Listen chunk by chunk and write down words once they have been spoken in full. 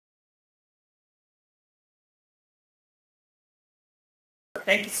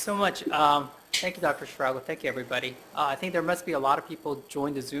Thank you so much. Thank you, Dr. Shrago. Thank you, everybody. I think there must be a lot of people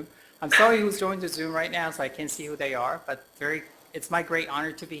joined the Zoom. I'm sorry who's joined the Zoom right now, so I can't see who they are, but it's my great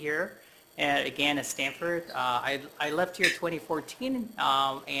honor to be here. And again, at Stanford, I left here 2014,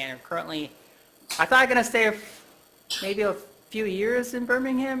 and currently, I thought I was going to stay maybe a few years in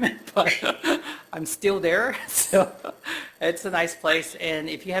Birmingham, but I'm still there, so it's a nice place. And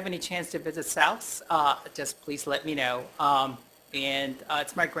if you have any chance to visit South, just please let me know.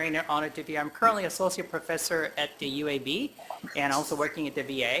 It's my great honor to be. I'm currently associate professor at the UAB and also working at the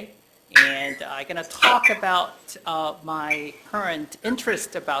VA. And I'm going to talk about my current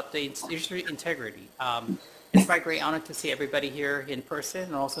interest about the industry integrity. It's my great honor to see everybody here in person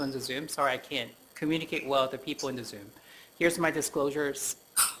and also in the Zoom. Sorry I can't communicate well with the people in the Zoom. Here's my disclosures.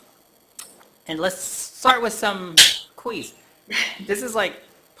 And let's start with some quiz. This is like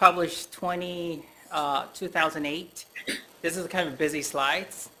published 2008. This is kind of busy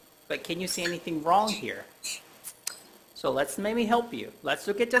slides, but can you see anything wrong here? So let's maybe help you. Let's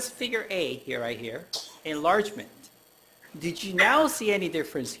look at this figure A here, right here, enlargement. Did you now see any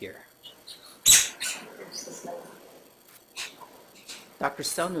difference here? Dr.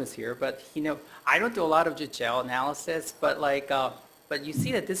 Sun was here, but I don't do a lot of the gel analysis, but but you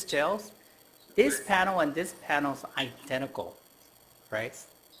see that this panel and this panel is identical, right?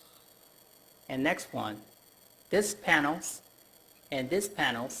 And next one, this panels and this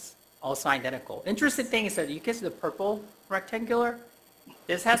panels also identical. Interesting thing is that you can see the purple rectangular.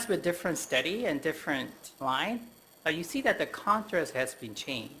 This has a different study and different line. You see that the contrast has been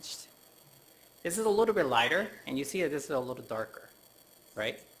changed. This is a little bit lighter, and you see that this is a little darker,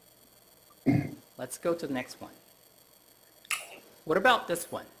 right? Let's go to the next one. What about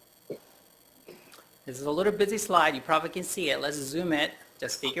this one? This is a little busy slide. You probably can see it. Let's zoom it,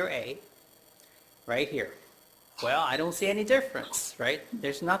 just figure A, right here. Well, I don't see any difference, right?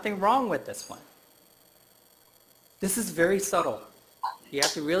 There's nothing wrong with this one. This is very subtle. You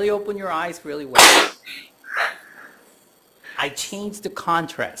have to really open your eyes really well. I changed the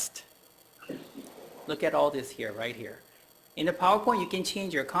contrast. Look at all this here, right here. In the PowerPoint, you can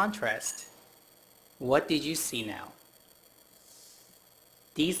change your contrast. What did you see now?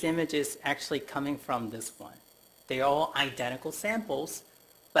 These images actually coming from this one. They're all identical samples,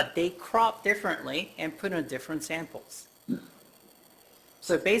 but they crop differently and put in different samples.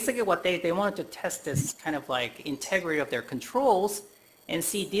 So basically what they wanted to test this kind of like integrity of their controls and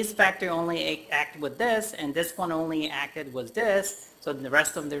see this factor only acted with this and this one only acted with this, so the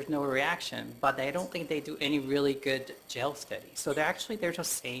rest of them there's no reaction, but I don't think they do any really good gel study. So they're the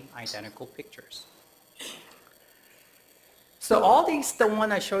same identical pictures. So all these, the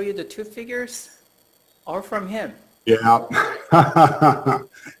one I show you, the two figures, are from him. Yeah.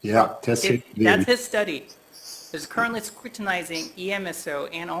 Yeah. That's his study. He's currently scrutinizing EMSO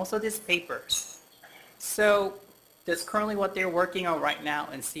and also these papers. So that's currently what they're working on right now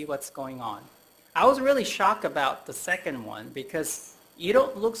and see what's going on. I was really shocked about the second one because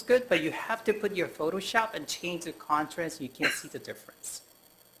looks good, but you have to put your Photoshop and change the contrast. You can't see the difference.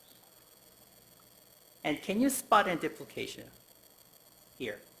 And can you spot any duplication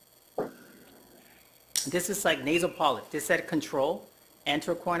here? This is like nasal polyp. This is control,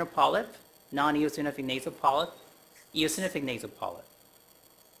 enterocorneal polyp, non-eosinophilic nasal polyp, eosinophilic nasal polyp.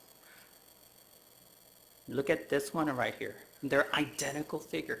 Look at this one right here. They're identical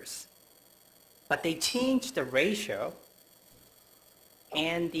figures. But they changed the ratio,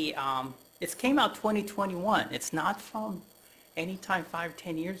 and it came out 2021. It's not from any time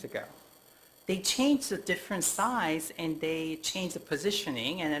 5-10 years ago. They changed the different size and they changed the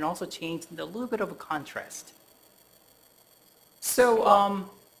positioning and then also changed a little bit of a contrast. So,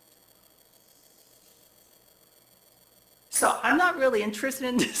 so I'm not really interested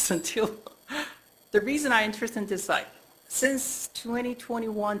in this until the reason I'm interested in this site. Since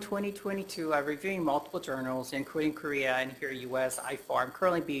 2021, 2022, I'm reviewing multiple journals, including Korea and here US, IFAR. I'm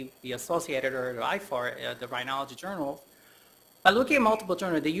currently the associate editor of IFAR, the Rhinology Journal. By looking at multiple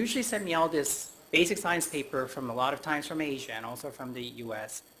journals, they usually send me all this basic science paper from a lot of times from Asia and also from the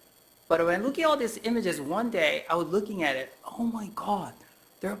US. But when looking at all these images, one day I was looking at it, oh my God,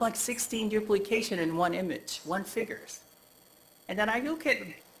 there are like 16 duplication in one image, one figures. And then I look at,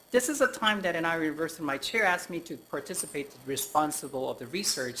 this is a time that in our university, my chair asked me to participate responsible of the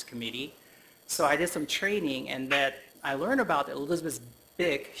research committee. So I did some training and that I learned about Elizabeth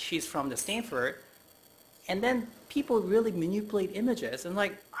Bick, she's from the Stanford. And then people really manipulate images and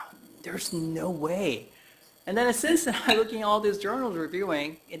like, there's no way. And then since I'm looking at all these journals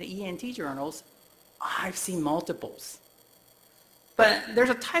reviewing, in the ENT journals, I've seen multiples. But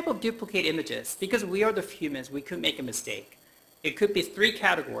there's a type of duplicate images because we are the humans, we could make a mistake. it could be three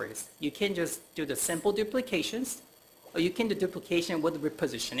categories. You can just do the simple duplications, or you can do duplication with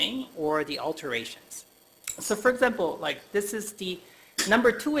repositioning or the alterations. So for example, like this is the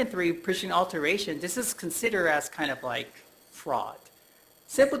number 2 and 3, position alteration. This is considered as kind of like fraud.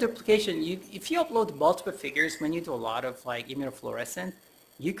 Simple duplication, if you upload multiple figures when you do a lot of like immunofluorescence,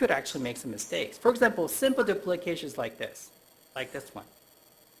 you could actually make some mistakes. For example, simple duplications like this one.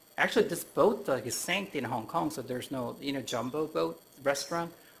 Actually, this boat is sank in Hong Kong, so there's no, jumbo boat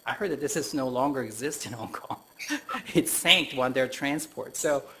restaurant. I heard that this is no longer exists in Hong Kong. It sank on their transport.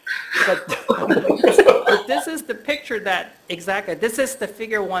 So, but this is the picture that exactly, this is the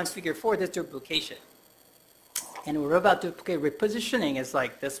figure 1, figure 4, this duplication. And we're about to duplicate repositioning is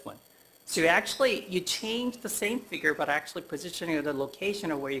like this one. So you change the same figure, but actually positioning the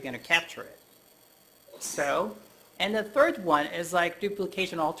location of where you're going to capture it. So, and the third one is like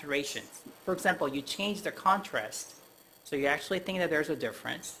duplication alterations. For example, you change the contrast. So you actually think that there's a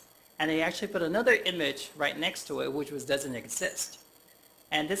difference. And then you actually put another image right next to it, which doesn't exist.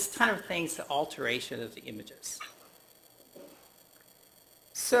 And this kind of thing is the alteration of the images.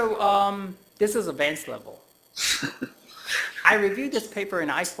 So this is advanced level. I reviewed this paper in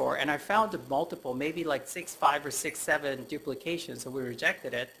I4 and I found multiple, maybe like 5 or 6, 7 duplications, so we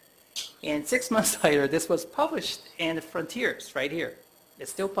rejected it. And 6 months later, this was published in Frontiers right here.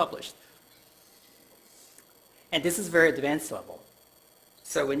 It's still published. And this is very advanced level.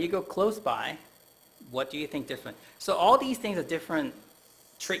 So when you go close by, what do you think different? So all these things are different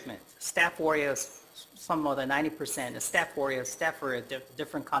treatments. Staph aureus, some of the 90%, the Staph aureus,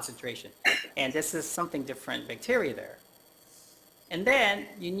 different concentration. And this is something different bacteria there. And then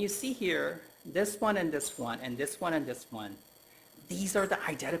you see here, this one and this one, and this one and this one. These are the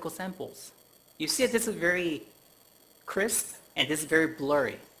identical samples. You see this is very crisp, and this is very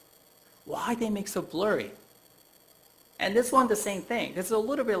blurry. Why they make so blurry? And this one, the same thing. This is a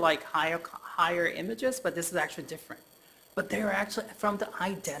little bit like higher images, but this is actually different. But they're actually from the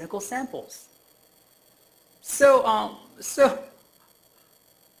identical samples. So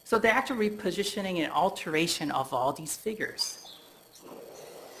the actual repositioning and alteration of all these figures.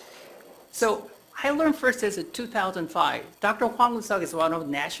 So I learned first this in 2005. Dr. Hwang Woo-suk is one of the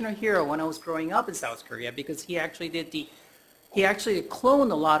national hero when I was growing up in South Korea because he actually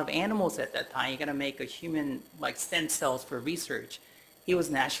cloned a lot of animals at that time. He's gonna make a human like stem cells for research. He was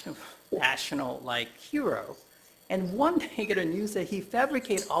national like hero. And one day I get a news that he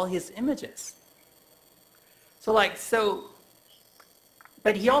fabricated all his images.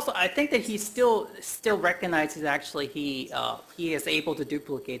 But he also, I think that he still recognizes actually he is able to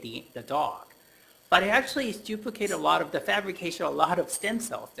duplicate the dog. But he actually duplicated a lot of the fabrication, a lot of stem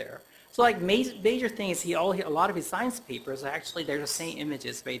cells there. So like major thing is a lot of his science papers actually they're the same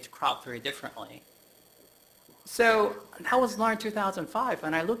images but it's cropped very differently. So that was learned in 2005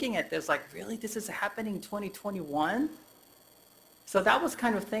 and I'm looking at this like really this is happening in 2021? So that was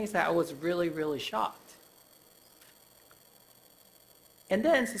kind of things that I was really, really shocked. And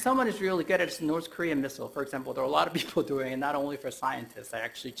then so someone is really good at this North Korean missile, for example, there are a lot of people doing it, not only for scientists, they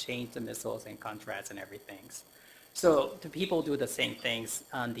actually change the missiles and contrasts and everything. So the people do the same things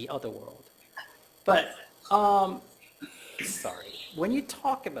on the other world. But, sorry, when you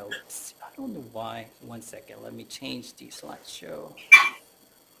talk about, I don't know why, 1 second, let me change the slideshow.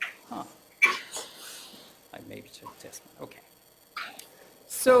 I maybe should test one, okay.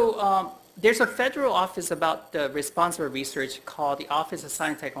 So there's a federal office about the responsible research called the Office of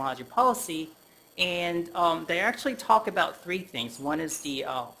Science and Technology Policy, and they actually talk about 3 things. One is the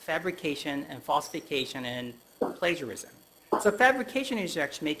fabrication and falsification and plagiarism. So fabrication is you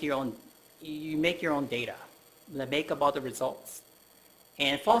actually make your own data, that make up all the results.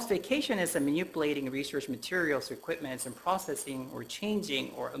 And falsification is manipulating research materials, equipment, and processing or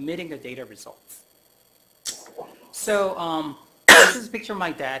changing or omitting the data results. So this is a picture of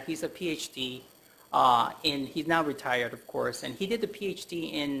my dad. He's a PhD, and he's now retired, of course. And he did the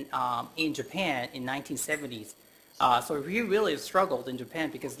PhD in Japan in 1970s. So he really struggled in Japan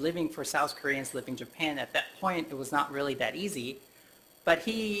because living for South Koreans living in Japan at that point, it was not really that easy. But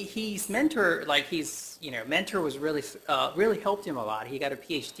his mentor, mentor was really helped him a lot. He got a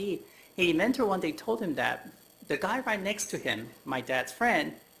PhD. His mentor one day told him that the guy right next to him, my dad's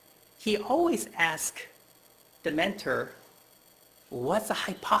friend, he always asked the mentor, what's the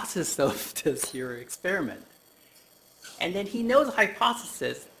hypothesis of this your experiment? And then he knows the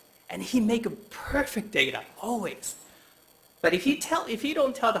hypothesis, and he make a perfect data always. But if you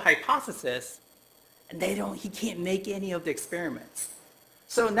don't tell the hypothesis, and he can't make any of the experiments.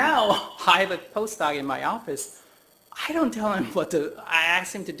 So now I have a postdoc in my office. I don't tell him I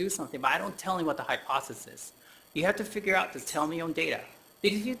ask him to do something, but I don't tell him what the hypothesis is. You have to figure out to tell me on data.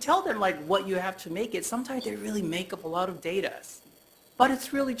 Because if you tell them like what you have to make it, sometimes they really make up a lot of data. But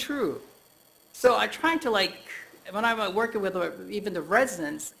it's really true. So I try to like, when I'm working with even the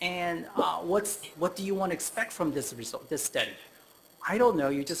residents, and what do you want to expect from this result, this study? I don't know.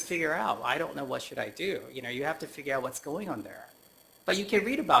 You just figure out. I don't know. What should I do? You know, you have to figure out what's going on there. But you can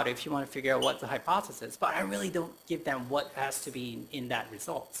read about it if you want to figure out what the hypothesis. But I really don't give them what has to be in that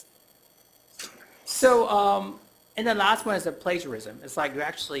result. So, and the last one is the plagiarism. It's like you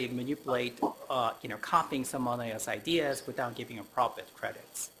actually manipulate, copying someone else's ideas without giving them proper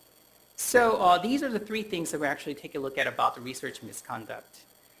credits. So these are the three things that we actually take a look at about the research misconduct.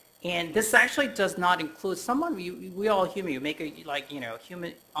 And this actually does not include someone, we all human, you make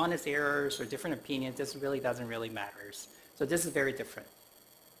human honest errors or different opinions. This really doesn't really matter. So this is very different.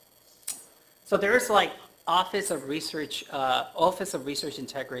 So there's like Office of Research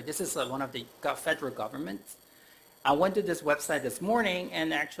Integrity. This is one of the federal government. I went to this website this morning,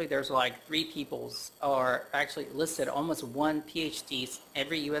 and actually there's like 3 people are actually listed, almost 1 PhDs,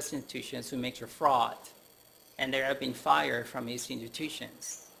 every U.S. institutions who makes a fraud, and they have been fired from these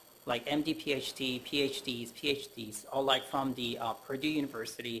institutions, like MD, PhD, PhDs, all like from the Purdue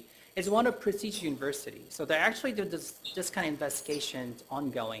University. It's one of prestigious universities, so they actually do this kind of investigation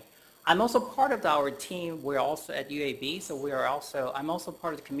ongoing. I'm also part of our team. We're also at UAB, so I'm also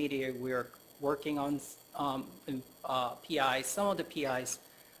part of the committee. We're working on PIs, some of the PIs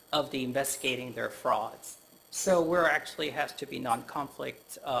of the investigating their frauds. So we're actually has to be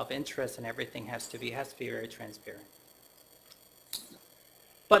non-conflict of interest, and everything has to be very transparent.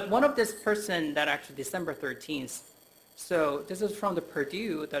 But one of this person that actually December 13th, so this is from the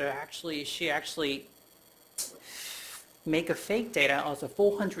Purdue that she actually make a fake data of the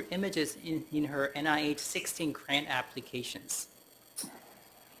 400 images in her NIH 16 grant applications.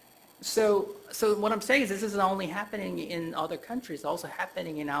 So what I'm saying is this isn't only happening in other countries, also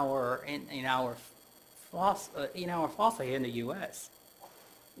happening in our FOSSA here in the U.S.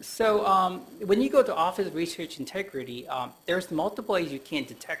 So when you go to Office of Research Integrity, there's multiple ways you can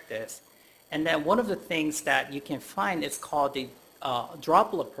detect this, and then one of the things that you can find is called the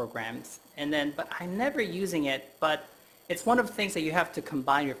droplet programs. But I'm never using it, but it's one of the things that you have to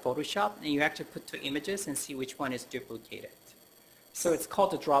combine your Photoshop, and you actually put 2 images and see which one is duplicated. So it's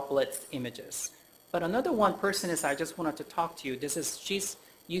called the droplet images. But another one person is I just wanted to talk to you. She's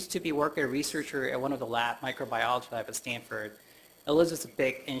used to be working a researcher at one of the microbiology lab at Stanford, Elizabeth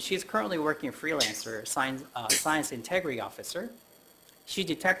Bick, and she's currently working freelancer, science integrity officer. She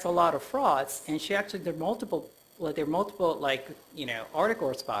detects a lot of frauds, and there are multiple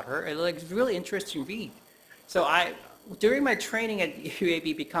articles about her. It's really interesting read. So during my training at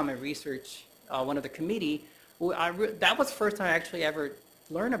UAB, become a research one of the committee. That was the first time I actually ever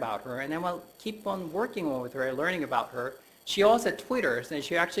learned about her, and then I'll keep on working with her, learning about her. She also had Twitter, and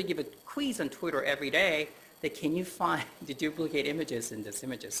she actually give a quiz on Twitter every day that can you find the duplicate images in these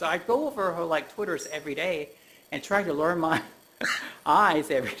images. So I go over her Twitters every day and try to learn my eyes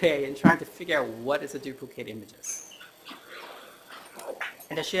every day and trying to figure out what is the duplicate images.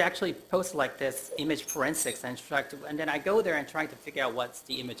 And then she actually posts like this image forensics, and then I go there and try to figure out what's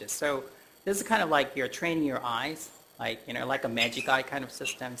the images. So this is kind of like you're training your eyes, like a magic eye kind of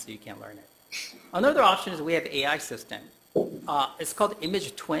system, so you can learn it. Another option is we have AI system. It's called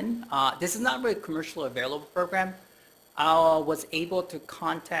Image Twin. This is not really a commercially available program. I was able to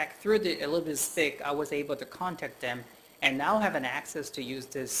contact, through the Elizabeth Stick, I was able to contact them, and now have an access to use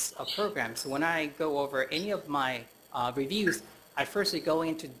this program. So when I go over any of my reviews, I firstly go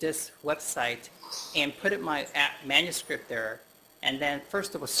into this website and put in my manuscript there, and then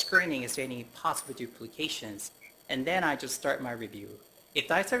first of all screening is there any possible duplications, and then I just start my review.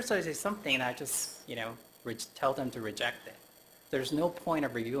 If I start to say something, I just tell them to reject it. There's no point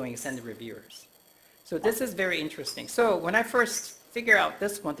of reviewing, send the reviewers. So this is very interesting. So when I first figure out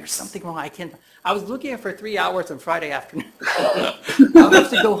this one, there's something wrong. I was looking for 3 hours on Friday afternoon. I have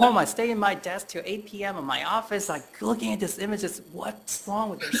to go home. I stay in my desk till 8 p.m. in my office, looking at this image. What's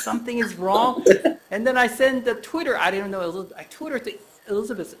wrong with it? Something is wrong. And then I send the Twitter. I didn't know. I Twittered to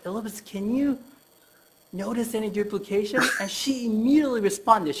Elizabeth. Elizabeth, can you notice any duplication? And she immediately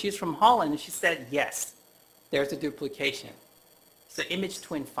responded. She's from Holland, and she said, yes, there's a duplication. So Image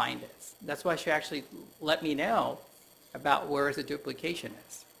Twin find it. That's why she actually let me know about where the duplication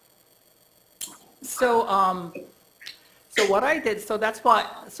is. So, so what I did, so that's why,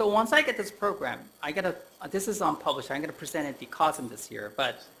 so once I get this program, this is unpublished, I'm gonna present it because of this year,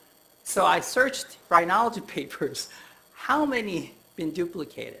 but, so I searched rhinology papers, how many been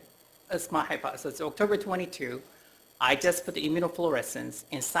duplicated? That's my hypothesis. So October 22, I just put the immunofluorescence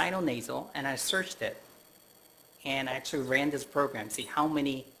in sinonasal, and I searched it. and I actually ran this program, see how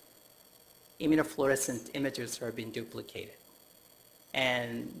many immunofluorescent images are being duplicated.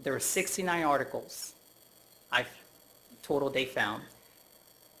 And there were 69 articles total they found.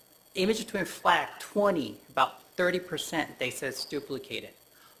 Image twin flag, 20, about 30% they said it's duplicated.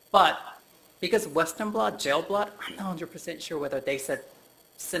 But because Western blot, gel blot, I'm not 100% sure whether they said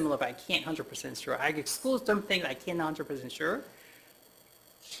similar, but I can't 100% sure. I exclude some things I can't 100% sure.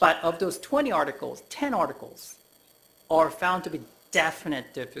 But of those 20 articles, 10 articles are found to be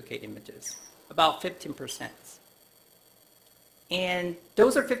definite duplicate images, about 15%. And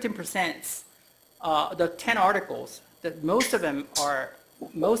those are 15%. The 10 articles, most of them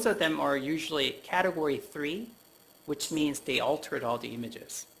are usually category 3, which means they altered all the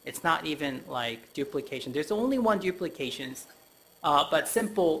images. It's not even like duplication. There's only one duplication, but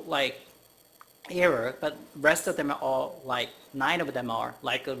simple like error, but rest of them are all like 9 of them are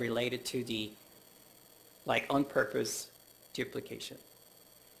likely related to the like on purpose duplication.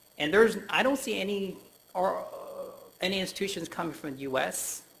 And I don't see any institutions coming from the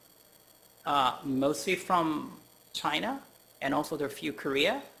US, mostly from China, and also there are a few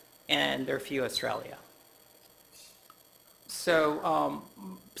Korea, and there are a few Australia. So,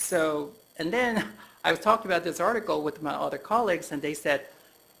 and then I was talking about this article with my other colleagues, and they said,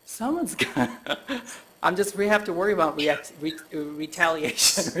 someone's gonna, we have to worry about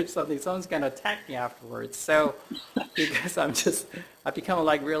retaliation or something. Someone's gonna attack me afterwards. So, because I've become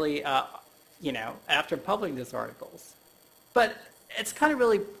like really, after publishing these articles. But it's kind of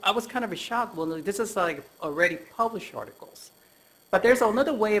really, I was kind of shocked. Well, this is like already published articles. But there's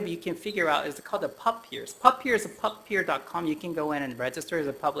another way you can figure out, it's called the PubPeers. PubPeer is pubpeer.com. You can go in and register as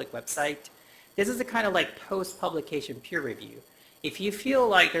a public website. This is a kind of like post-publication peer review. If you feel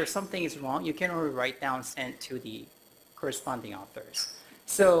like there's something is wrong, you can already write down and send to the corresponding authors.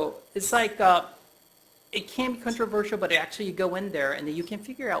 So it's like, it can be controversial, but actually you go in there and then you can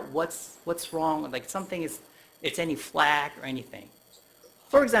figure out what's wrong, like something it's any flag or anything.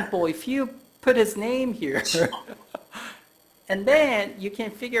 For example, if you put his name here, and then you can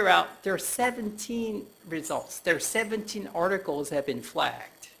figure out there are 17 results. There are 17 articles that have been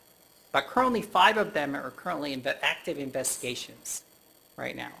flagged. But currently 5 of them are currently in active investigations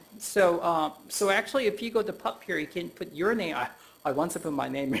right now. So actually if you go to PubPeer, you can put your name. I want to put my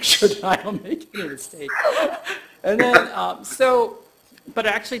name, make sure that I don't make any mistake. And then, but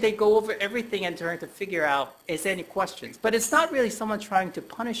actually they go over everything and trying to figure out, is there any questions? But it's not really someone trying to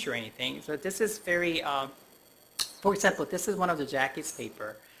punish or anything. So this is very, for example, this is one of the Jackie's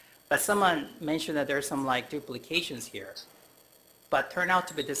paper, but someone mentioned that there's some like duplications here, but turn out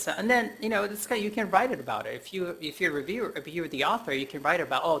to be this, and then, this guy, you can write it about it. If you're a reviewer, if you're the author, you can write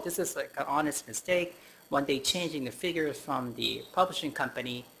about, oh, this is like an honest mistake. When they changing the figures from the publishing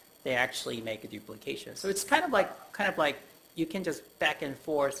company, they actually make a duplication. So it's kind of like you can just back and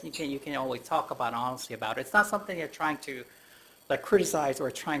forth. You can always talk about honestly about it. It's not something you're trying to like criticize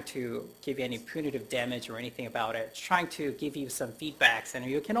or trying to give you any punitive damage or anything about it. It's trying to give you some feedbacks, and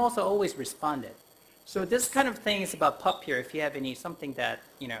you can also always respond it. So this kind of thing is about PubPeer if you have something that,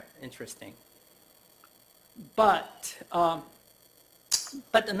 interesting. But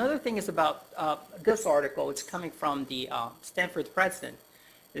another thing is about this article. It's coming from the Stanford president.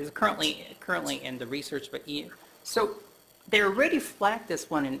 It is currently in the research, but so they already flagged this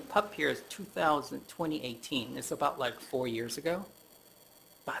one in PubPeer 2018. It's about like 4 years ago.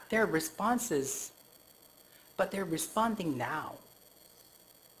 But they're responding now,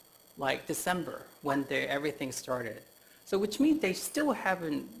 like December, when everything started. So which means they still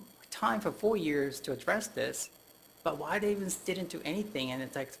haven't time for 4 years to address this. But why they even didn't do anything, and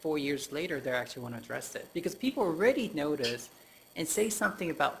it's like 4 years later they actually want to address it? Because people already noticed and say something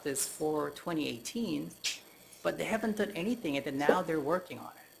about this for 2018, but they haven't done anything, and then now they're working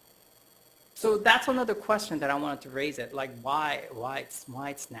on it. So that's another question that I wanted to raise it, like why it's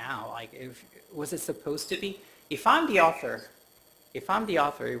now? Like, was it supposed to be? If I'm the author, if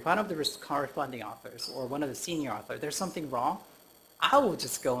one of the corresponding authors or one of the senior authors, there's something wrong, I will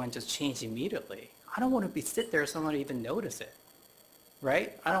just go and just change immediately. I don't want to sit there someone even notice it,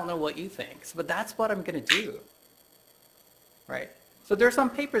 right? I don't know what you think, but that's what I'm going to do, right? So there's some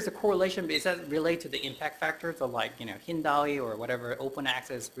papers, the correlation, is that related to the impact factors of like, Hindali or whatever, open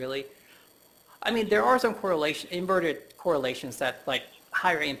access really. I mean, there are some inverted correlations that like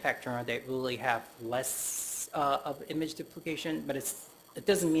higher impact journal, they really have less of image duplication, but it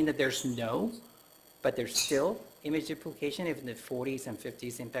doesn't mean that there's no, but there's still image duplication even in the 40s and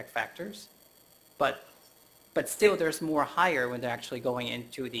 50s impact factors. But still there's more higher when they're actually going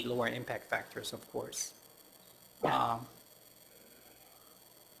into the lower impact factors, of course. Yeah.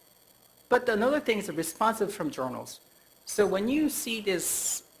 But another thing is the responsive from journals. So when you see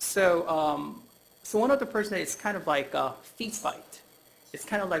this, so one of the person is kind of like a feet fight. It's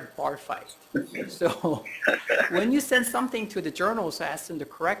kind of like bar fight. So when you send something to the journals, ask them to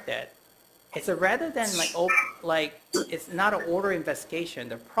correct it. It's a rather than like it's not an order investigation.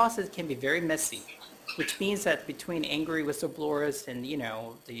 The process can be very messy, which means that between angry whistleblowers and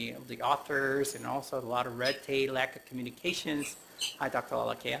the authors and also a lot of red tape, lack of communications. Hi, Dr.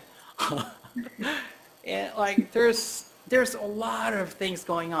 Alakia. And like there's a lot of things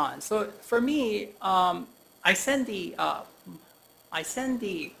going on. So for me, I send the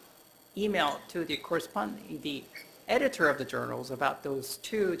email to the editor of the journals about those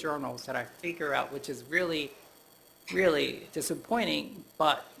two journals that I figure out, which is really, really disappointing,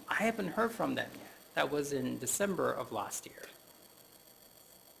 but I haven't heard from them yet. That was in December of last year.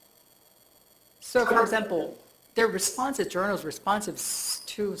 So for example, their responsive journals responsive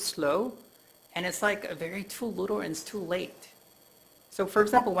too slow, and it's like a very too little and it's too late. So for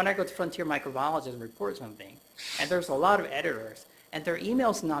example, when I go to Frontier Microbiology and report something, and there's a lot of editors, and their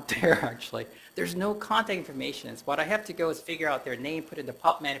email's not there actually. There's no contact information. What I have to go is figure out their name, put in the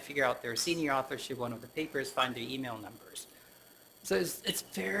PubMed, figure out their senior authorship, one of the papers, find their email numbers. So it's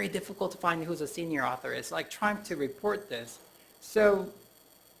very difficult to find who's a senior author. It's like trying to report this. So,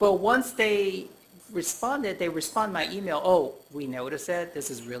 but once they responded, they respond my email, oh, we noticed it, this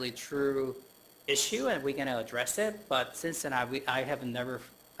is really true issue and we're gonna address it. But since then I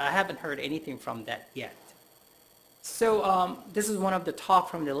haven't heard anything from that yet. So this is one of the talk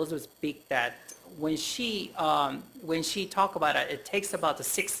from Elizabeth Beek that when she talked about it, it takes about the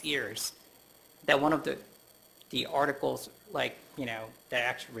 6 years that one of the articles that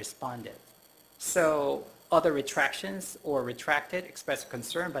actually responded. So other retractions or retracted, expressed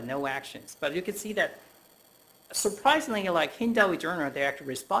concern, but no actions. But you can see that surprisingly, like Hindawi Journal, they actually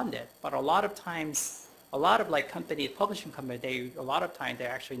responded. But a lot of times, a lot of like publishing company, a lot of times they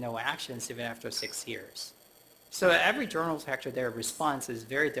actually no actions even after 6 years. So every journal's actually their response is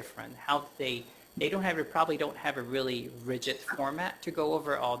very different. How they probably don't have a really rigid format to go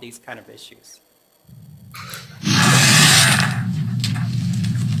over all these kind of issues.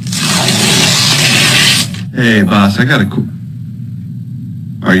 Hey, boss, I got a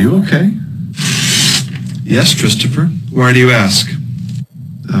Are you okay? Yes, Christopher. Why do you ask?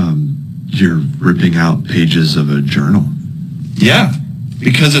 You're ripping out pages of a journal. Yeah,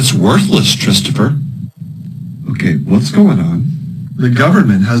 because it's worthless, Christopher. Okay, what's going on? The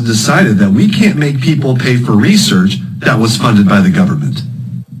government has decided that we can't make people pay for research that was funded by the government.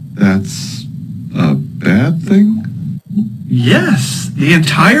 That's a bad thing? Yes, the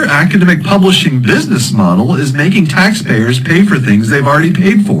entire academic publishing business model is making taxpayers pay for things they've already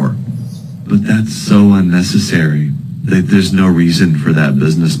paid for. But that's so unnecessary. There's no reason for that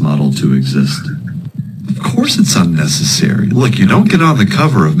business model to exist. Of course it's unnecessary. Look, you don't get on the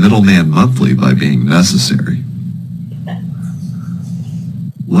cover of Middleman Monthly by being necessary.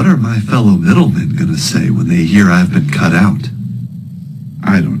 What are my fellow middlemen going to say when they hear I've been cut out?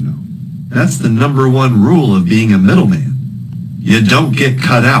 I don't know. That's the #1 rule of being a middleman. You don't get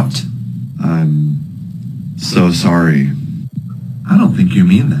cut out. I'm so sorry. I don't think you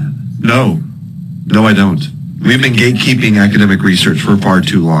mean that. No, I don't. We've been gatekeeping academic research for far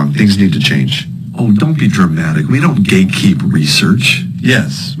too long. Things need to change. Oh, don't be dramatic. We don't gatekeep research.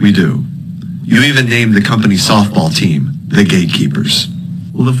 Yes, we do. You even named the company softball team the gatekeepers.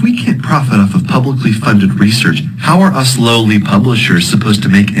 Well, if we can't profit off of publicly funded research, how are us lowly publishers supposed to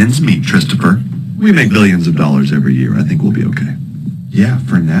make ends meet, Christopher? We make billions of dollars every year. I think we'll be okay. Yeah,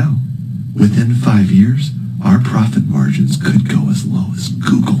 for now. Within 5 years, our profit margins could go as low as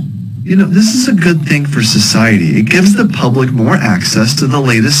Google. You know, this is a good thing for society. It gives the public more access to the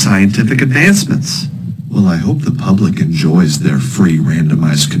latest scientific advancements. Well, I hope the public enjoys their free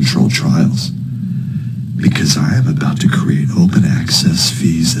randomized controlled trials. Because I am about to create open access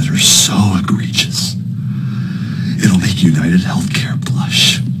fees that are so egregious. It'll make United Healthcare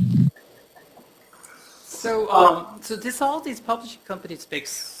blush. So, all these publishing companies make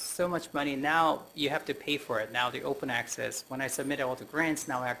so much money. Now you have to pay for it. Now the open access. When I submit all the grants,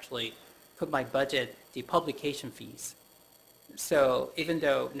 now I actually put my budget, the publication fees. So even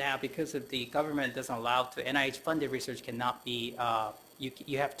though now because of the government doesn't allow to NIH-funded research cannot be,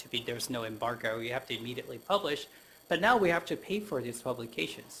 you have to be, there's no embargo. You have to immediately publish. But now we have to pay for these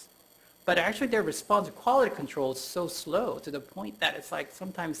publications. But actually their response to quality control is so slow to the point that it's like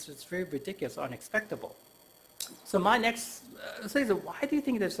sometimes it's very ridiculous, unexpectable. So my next, why do you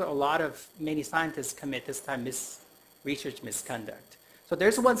think there's a lot of many scientists commit this time research misconduct? So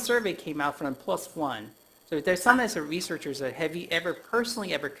there's one survey came out from +1. So if there's some as a researchers that have you ever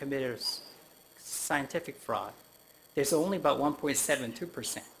personally ever committed scientific fraud, there's only about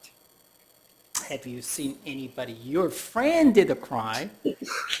 1.72%. Have you seen anybody, your friend did a crime?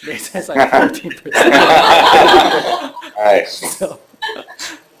 There's like 14%. Nice. So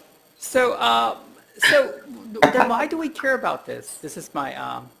then why do we care about this? This is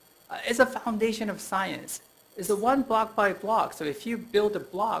my, it's a foundation of science. It's a one block by block. So if you build a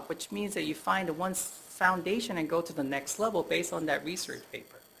block, which means that you find one foundation and go to the next level based on that research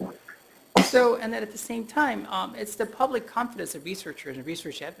paper. So, and then at the same time, it's the public confidence of researchers and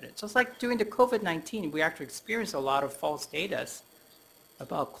research evidence. So it's like during the COVID-19, we actually experienced a lot of false data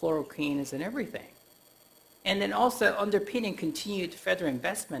about chloroquines and everything. And then also underpinning continued federal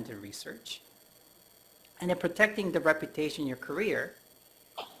investment in research, and then protecting the reputation in your career,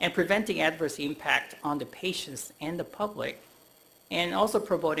 and preventing adverse impact on the patients and the public, and also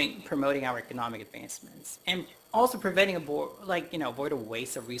promoting our economic advancements, and also preventing avoid a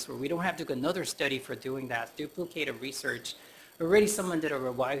waste of resource. We don't have to do another study for doing that, duplicated research. Already someone did it,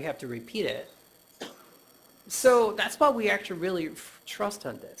 why we have to repeat it? So that's why we actually really trust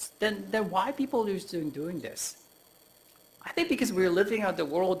on this. Then why people are doing this? I think because we're living in the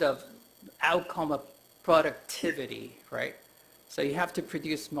world of outcome of productivity, right? So you have to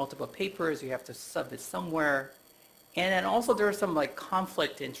produce multiple papers, you have to submit somewhere. And then also there are some like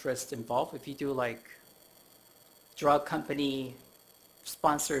conflict interests involved if you do like drug company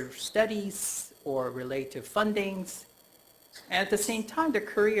sponsored studies or relate to fundings. And at the same time, the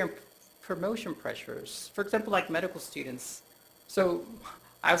career and promotion pressures, for example, like medical students. So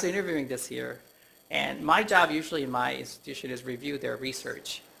I was interviewing this year, and my job usually in my institution is review their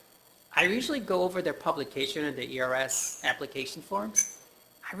research. I usually go over their publication in the ERS application forms.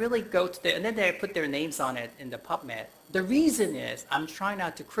 I really go to and then they put their names on it in the PubMed. The reason is I'm trying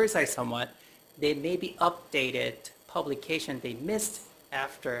not to criticize someone. They may be updated publication they missed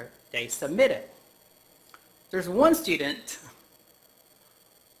after they submitted. There's one student,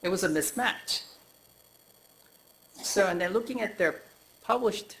 it was a mismatch. So, and then looking at their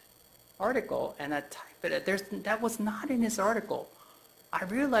published article, and I type it, that was not in his article. I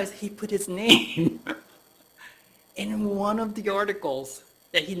realized he put his name in one of the articles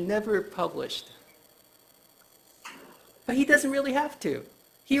that he never published. But he doesn't really have to.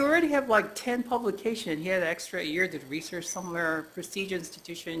 He already have like 10 publications. He had an extra year to research somewhere, prestigious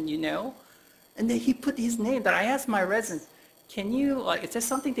institution, and then he put his name. That I asked my residents, can you, is there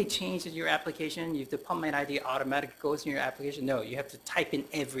something they changed in your application? The PubMed ID automatically goes in your application? No, you have to type in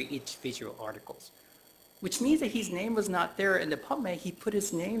every individual articles, which means that his name was not there in the PubMed. He put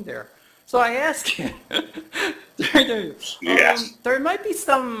his name there. So I asked him, Yes. there might be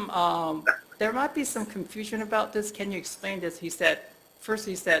some confusion about this. Can you explain this? He said, first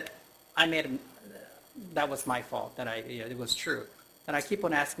he said, that was my fault, that it was true. Then I keep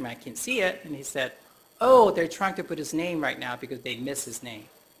on asking him, I can see it, and he said, oh, they're trying to put his name right now because they miss his name.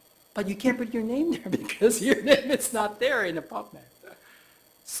 But you can't put your name there because your name is not there in the PubMed.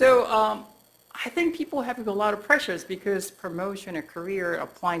 So I think people have a lot of pressures because promotion, a career,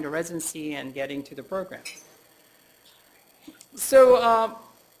 applying to residency, and getting to the programs. So,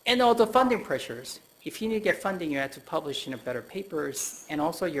 and all the funding pressures. If you need to get funding, you have to publish better papers, and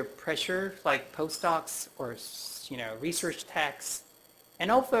also your pressure, like postdocs or research tax, and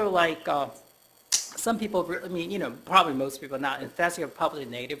also like some people, probably most people not, that's your publicly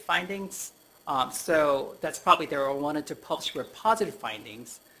negative findings. So that's probably they wanted to publish with positive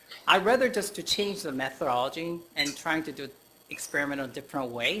findings. I'd rather just to change the methodology and trying to do experiment in a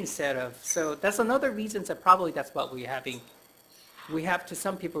different way instead of, so that's another reason that probably that's what we're having. We have to,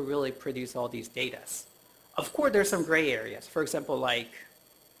 some people really produce all these data. Of course, there's some gray areas. For example, like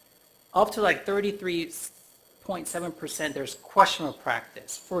up to like 33.7% there's questionable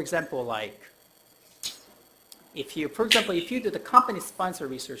practice. For example, like if you do the company sponsor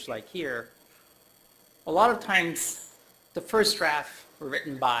research like here, a lot of times the first draft were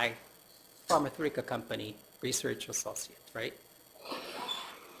written by pharmaceutical company research associate, right?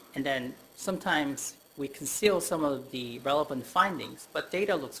 And then sometimes we conceal some of the relevant findings, but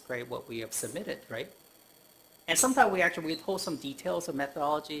data looks great what we have submitted, right? And sometimes we actually withhold some details of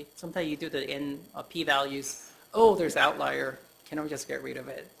methodology. Sometimes you do the p-values. Oh, there's outlier. Can we just get rid of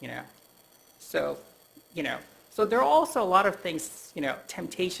it? So, so there are also a lot of things,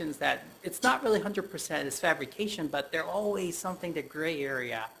 temptations that it's not really 100% is fabrication, but there are always something, the gray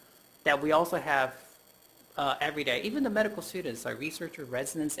area that we also have every day. Even the medical students, like researchers,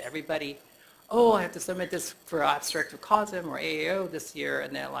 residents, everybody, oh, I have to submit this for abstract of COSM or AAO this year,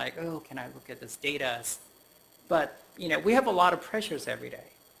 and they're like, oh, can I look at this data? But, we have a lot of pressures every day.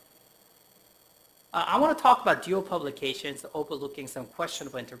 I want to talk about dual publications, overlooking some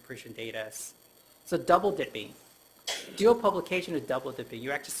questionable interpretation data. So double dipping. Dual publication is double dipping.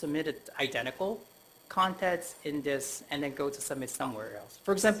 You actually submitted identical contents in this and then go to submit somewhere else.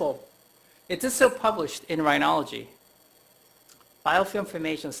 For example, if this is so published in Rhinology, biofilm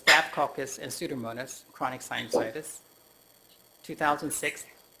formation, staph coccus, and Pseudomonas, chronic sinusitis, 2006,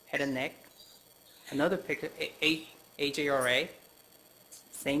 head and neck. Another picture, AJRA,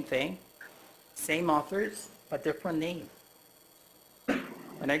 same thing, same authors, but different name.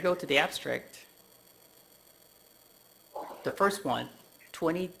 When I go to the abstract, the first one,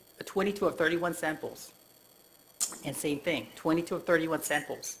 22 of 31 samples. And same thing, 22 of 31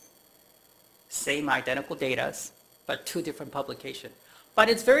 samples. Same identical data, but two different publications. But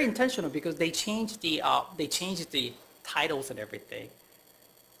it's very intentional because they changed the titles and everything.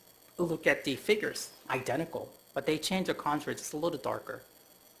 Look at the figures, identical, but they changed the contrast, it's a little darker.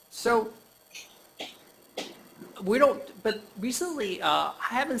 So we don't, but recently, I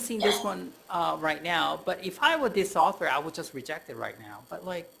haven't seen this one right now, but if I were this author, I would just reject it right now. But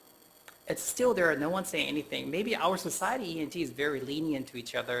like, it's still there, no one's saying anything. Maybe our society, ENT, is very lenient to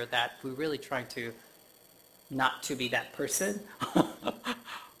each other that we're really trying to not to be that person.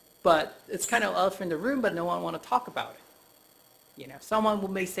 But it's kind of elephant in the room, but no one want to talk about it. You know,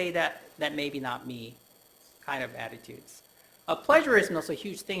 someone may say that maybe not me kind of attitudes. Plagiarism is also a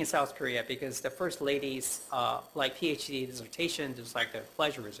huge thing in South Korea because the first ladies, like PhD dissertations, just like the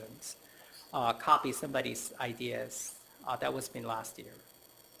plagiarisms, copy somebody's ideas. That was been last year.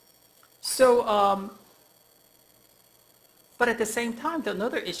 So, but at the same time,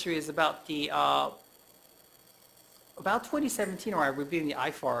 another issue is about the, about 2017, where I reviewed the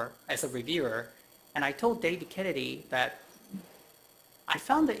IFAR as a reviewer, and I told David Kennedy that I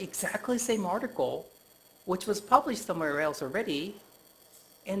found the exactly same article which was published somewhere else already,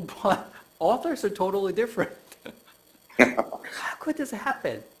 and but authors are totally different. How could this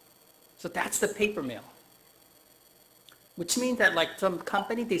happen? So that's the paper mill, which means that like some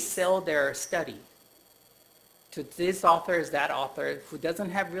company, they sell their study to this author, that author, who doesn't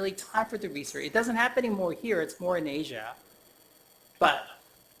have really time for the research. It doesn't happen anymore here, it's more in Asia. But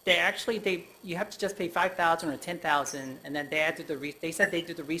they actually, you have to just pay $5,000 or $10,000, and then they said they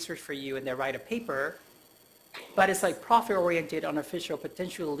do the research for you and they write a paper. But it's like profit-oriented, unofficial,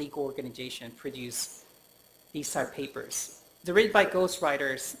 potentially legal organization produce these type papers. They're written by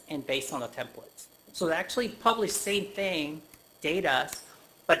ghostwriters and based on the templates. So they actually publish same thing, data,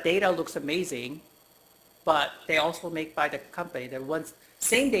 but data looks amazing, but they also make by the company. They're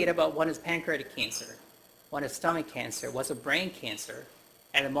same data, but one is pancreatic cancer, one is stomach cancer, one's a brain cancer,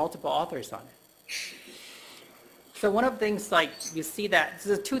 and multiple authors on it. So one of the things like you see that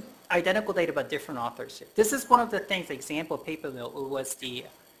this is two identical data but different authors. This is one of the things, example paper mill,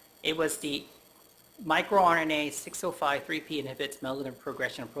 it was the microRNA 605 3P inhibits melanin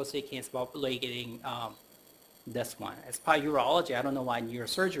progression of prostate cancer while regulating this one. As part of urology, I don't know why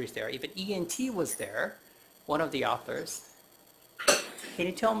neurosurgery is there. Even ENT was there, one of the authors. Can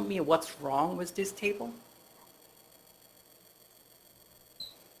you tell me what's wrong with this table?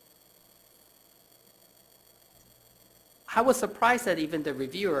 I was surprised that even the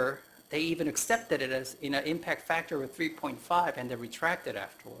reviewer, they even accepted it as in an impact factor of 3.5 and they retracted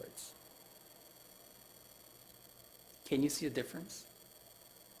afterwards. Can you see the difference?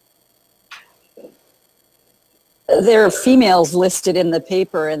 There are females listed in the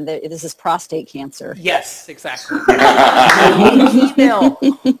paper, and this is prostate cancer. Yes, exactly. 80 female.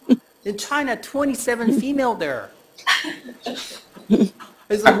 In China, 27 female there.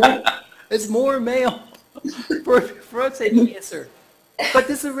 It's more male for prostate cancer. But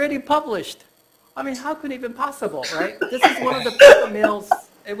this is already published. I mean, how could it even possible, right? This is one of the paper mills.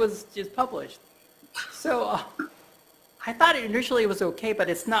 It was just published. So I thought initially it was okay, but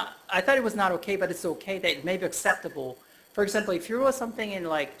it's not. I thought it was not okay, but it's okay that it may be acceptable. For example, if you wrote something in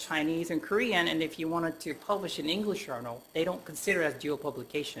like Chinese and Korean, and if you wanted to publish in English journal, they don't consider it as dual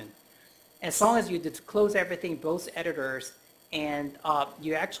publication. As long as you disclose everything, both editors, and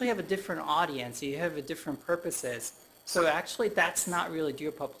you actually have a different audience, you have a different purposes. So actually, that's not really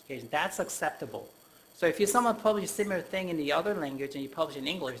dual publication. That's acceptable. So if someone publishes a similar thing in the other language and you publish in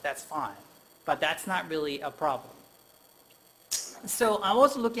English, that's fine. But that's not really a problem. So I'm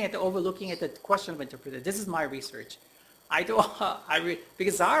also overlooking at the question of interpretation. This is my research.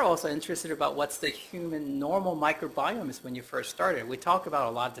 Because I'm also interested about what's the human normal microbiome is when you first started. We talk about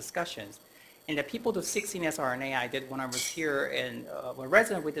a lot of discussions. And the people do 16S RNA, I did when I was here in when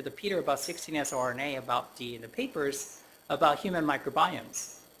resident, we did the Peter about 16S RNA about in the papers about human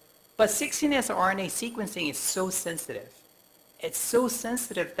microbiomes. But 16S RNA sequencing is so sensitive. it's so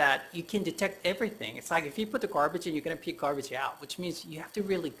sensitive that you can detect everything. It's like if you put the garbage in, you're going to pick garbage out, which means you have to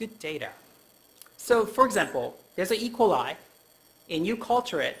really good data. So for example, there's an E. coli, and you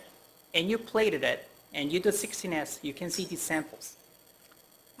culture it, and you plated it, and you do 16S, you can see these samples.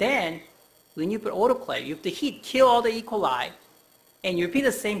 Then, when you put autoclave, you have to heat, kill all the E. coli, and you repeat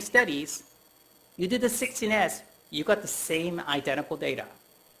the same studies, you did the 16S, you got the same identical data.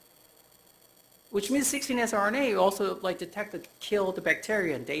 Which means 16S RNA also like detect and kill the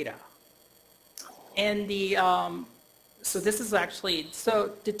bacteria and data. And the, so this is actually,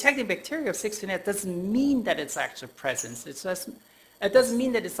 so detecting bacteria of 16S doesn't mean that it's actually present. It's just, it doesn't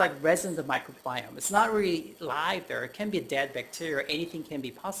mean that it's like resident of the microbiome. It's not really live there. It can be a dead bacteria. Anything can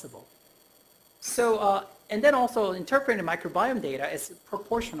be possible. So, and then also interpreting the microbiome data is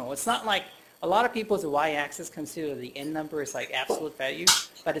proportional. It's not like a lot of people's y-axis consider the n number is like absolute value,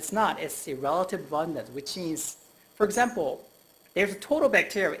 but it's not. It's the relative abundance, which means, for example, there's a total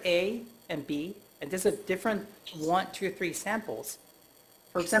bacteria of A and B, and there's a different 1, 2, 3 samples.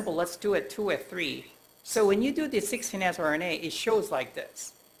 For example, let's do it 2 and 3. So when you do the 16S RNA, it shows like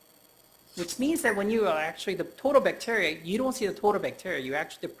this, which means that when you are actually the total bacteria, you don't see the total bacteria, you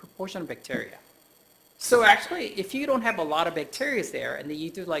actually the proportion of bacteria. So actually, if you don't have a lot of bacteria there, and then you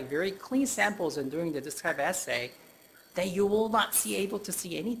do like very clean samples and doing this type of assay, then you will not see able to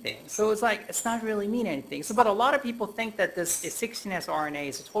see anything. So it's like, it's not really mean anything. So, but a lot of people think that this is 16S RNA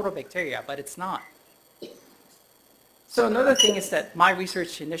is a total bacteria, but it's not. So another thing is that my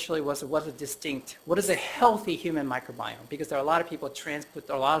research initially was what is a healthy human microbiome? Because there are a lot of people put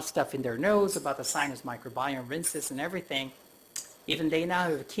a lot of stuff in their nose about the sinus microbiome, rinses and everything. Even they now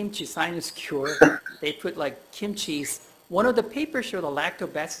have a kimchi sinus cure. They put like kimchis. One of the papers showed the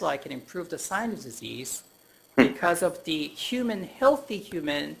lactobacilli can improve the sinus disease because of the healthy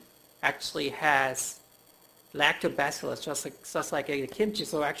human actually has lactobacillus, just like a kimchi.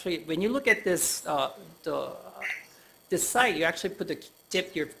 So actually, when you look at this, this site, you actually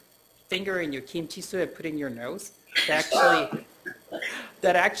dip your finger in your kimchi soup and put it in your nose.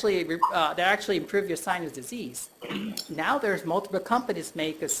 That actually improve your sinus disease. Now there's multiple companies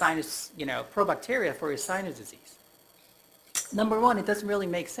make a sinus, probacteria for your sinus disease. Number one, it doesn't really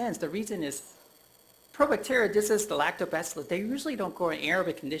make sense. The reason is probacteria, this is the lactobacillus, they usually don't go in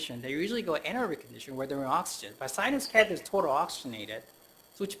aerobic condition. They usually go in anaerobic condition where they're in oxygen. But sinus cavity is total oxygenated,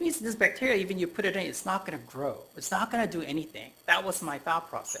 which means this bacteria, even you put it in, it's not going to grow. It's not going to do anything. That was my thought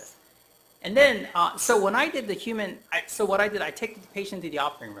process. And then, so when I did the human, I take the patient to the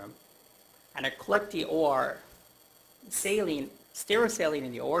operating room, and I collect the OR saline, sterile saline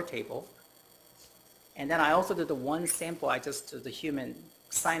in the OR table, and then I also did the one sample, I just did the human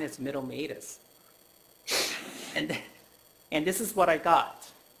sinus middle meatus. And this is what I got.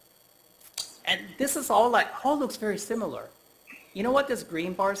 And this is all looks very similar. You know what these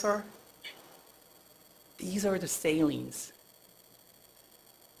green bars are? These are the salines.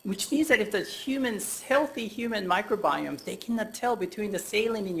 Which means that if the healthy human microbiomes, they cannot tell between the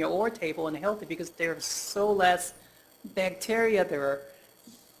saline in your OR table and healthy because there's so less bacteria there.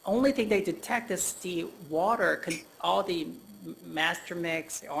 Only thing they detect is the water, all the master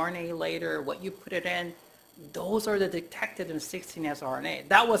mix, RNA later, what you put it in, those are the detected in 16S RNA.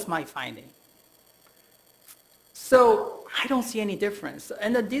 That was my finding. So I don't see any difference.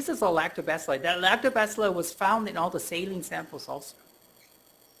 And then this is all lactobacilli. That lactobacilli was found in all the saline samples also.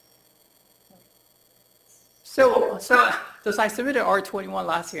 So I submitted R21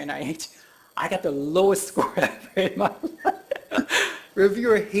 last year in IH. I got the lowest score ever in my life.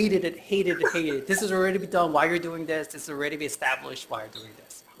 Reviewer hated it. This has already been done. Why you're doing this? This has already been established. Why you're doing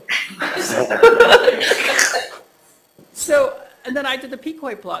this? So, and then I did the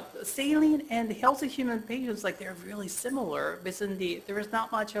PCOI plot. Saline and the healthy human patients, like they're really similar. There is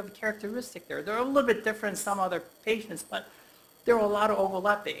not much of a characteristic there. They're a little bit different in some other patients, but there are a lot of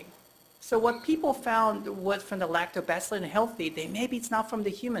overlapping. So what people found was from the lactobacillus and healthy, maybe it's not from the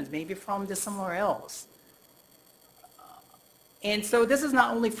humans, maybe from somewhere else. And so this is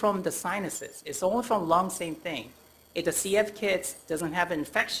not only from the sinuses, it's only from lungs, same thing. If the CF kids doesn't have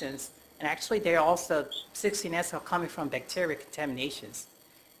infections, and actually they're also 16S are coming from bacteria contaminations.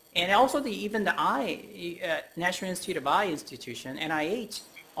 And also even the National Institute of Eye Institution, NIH,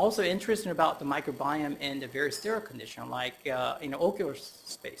 also interested about the microbiome in the very sterile condition, like in ocular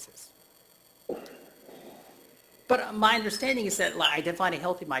spaces. But my understanding is that identifying a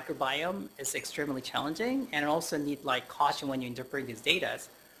healthy microbiome is extremely challenging, and also need caution when you interpret these data.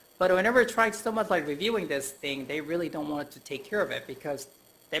 But whenever I tried someone reviewing this thing, they really don't want to take care of it because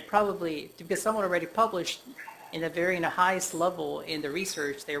someone already published in the highest level in the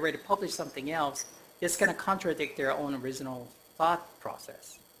research, they already published something else. It's going to contradict their own original thought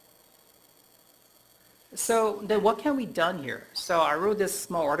process. So then what can be done here? So I wrote this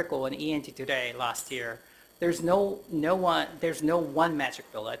small article in ENT Today last year. There's no one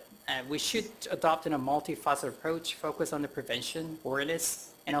magic bullet. We should adopt a multifaceted approach, focus on the prevention,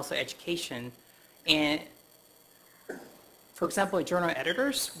 awareness, and also education. And for example, journal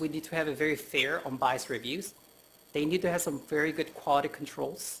editors, we need to have a very fair, unbiased reviews. They need to have some very good quality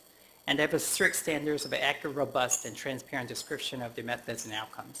controls, and they have a strict standards of accurate, robust, and transparent description of the methods and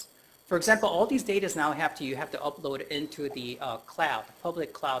outcomes. For example, all these data now you have to upload into the cloud, public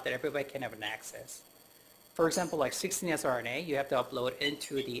cloud that everybody can have an access. For example, like 16S RNA, you have to upload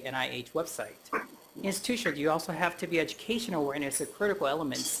into the NIH website. Institution, you also have to be educational awareness of critical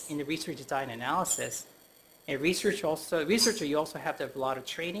elements in the research design analysis. And researcher, you also have to have a lot of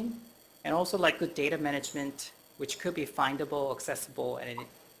training, and also like good data management, which could be findable, accessible, and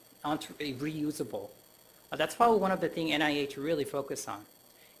reusable. That's probably one of the things NIH really focus on.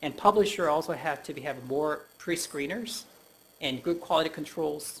 And publisher also have to have more pre-screeners and good quality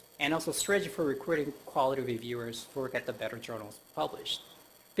controls, and also strategy for recruiting quality reviewers for get the better journals published.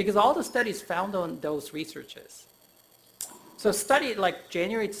 Because all the studies found on those researches. So study like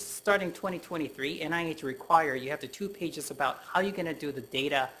January starting 2023, NIH require you have the 2 pages about how you're going to do the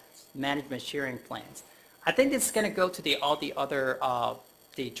data management sharing plans. I think it's going to go to all the other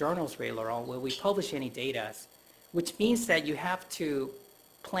the journals later on where we publish any data, which means that you have to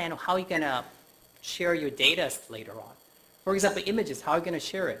plan how you're going to share your data later on. For example, images, how are you going to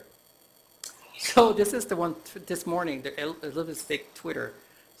share it? So this is the one this morning, the Elizabeth Stick Twitter.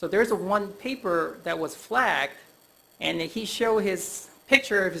 So there's one paper that was flagged, and he showed his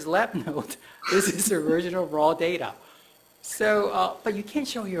picture of his lab note. This is the original raw data. So, but you can't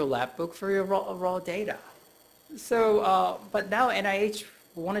show your lab book for your raw data. So, but now NIH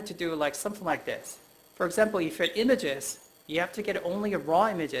wanted to do like something like this. For example, if you had images, you have to get only raw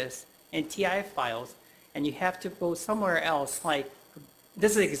images and TIF files, and you have to go somewhere else. Like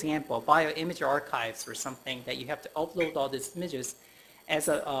this is an example, bioimage archives or something that you have to upload all these images as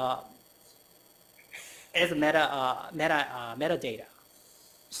a metadata.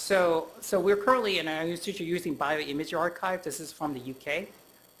 So we're currently in our institute using bioimage archive. This is from the UK.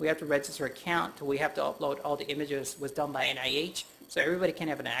 We have to register an account. We have to upload all the images was done by NIH. So everybody can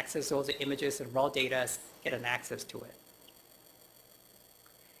have an access to all the images and raw data, get an access to it.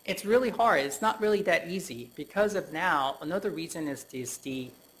 It's really hard. It's not really that easy because of now, another reason is these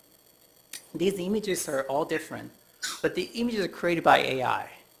images are all different, but the images are created by AI.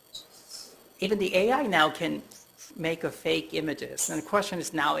 Even the AI now can make a fake images. And the question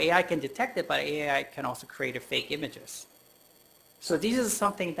is now AI can detect it, but AI can also create a fake images. So this is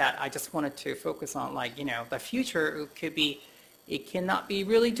something that I just wanted to focus on, like, you know, the future could be, it cannot be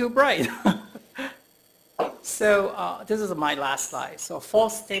really too bright. So this is my last slide. So a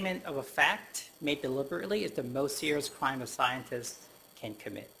false statement of a fact made deliberately is the most serious crime a scientist can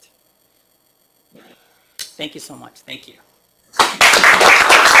commit. Thank you so much. Thank you.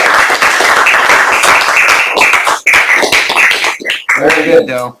 Very good,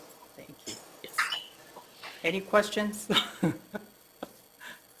 Doe. Thank you. Yes. Any questions?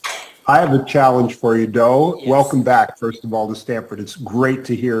 I have a challenge for you, Doe. Yes. Welcome back, first of all, to Stanford. It's great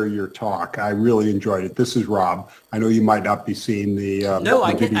to hear your talk. I really enjoyed it. This is Rob. I know you might not be seeing the No,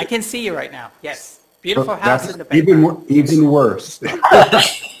 the I can see you right now. Yes. Beautiful house in the background. Even worse.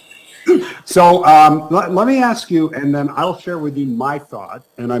 So let me ask you, and then I'll share with you my thought,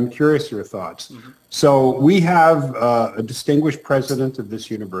 and I'm curious your thoughts. Mm-hmm. So we have a distinguished president of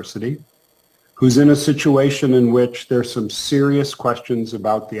this university who's in a situation in which there's some serious questions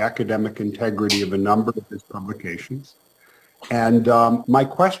about the academic integrity of a number of his publications. And my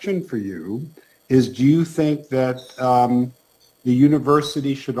question for you is, do you think that the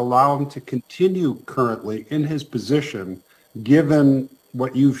university should allow him to continue currently in his position, given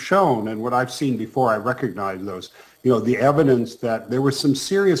what you've shown and what I've seen before? I recognize those, you know, the evidence that there were some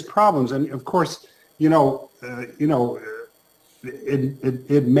serious problems. And of course,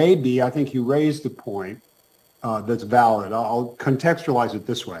 it may be, I think you raised the point that's valid. I'll contextualize it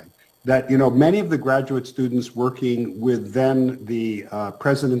this way, that, you know, many of the graduate students working with then the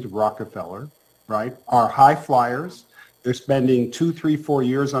president of Rockefeller, right, are high flyers. They're spending 2, 3, 4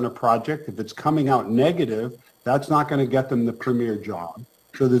 years on a project. If it's coming out negative, that's not going to get them the premier job.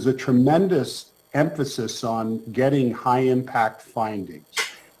 So there's a tremendous emphasis on getting high impact findings.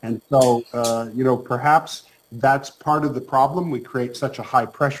 And so, you know, perhaps that's part of the problem. We create such a high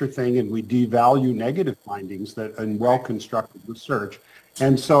pressure thing and we devalue negative findings that in well-constructed research.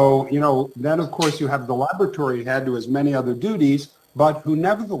 And so, you know, then of course you have the laboratory head who has many other duties, but who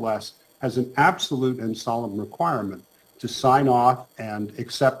nevertheless has an absolute and solemn requirement to sign off and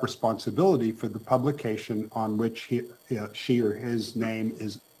accept responsibility for the publication on which she or his name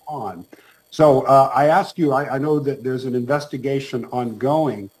is on. So I ask you, I know that there's an investigation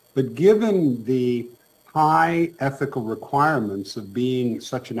ongoing, but given the high ethical requirements of being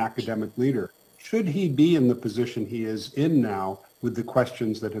such an academic leader, should he be in the position he is in now with the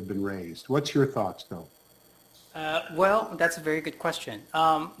questions that have been raised? What's your thoughts, though? Well, that's a very good question.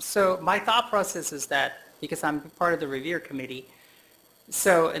 So my thought process is that because I'm part of the review committee,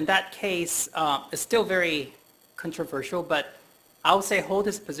 so in that case, it's still very controversial, but I would say hold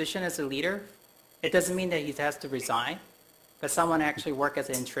his position as a leader. It doesn't mean that he has to resign, but someone actually work as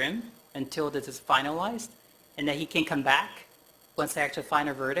an interim until this is finalized, and then he can come back once they actually find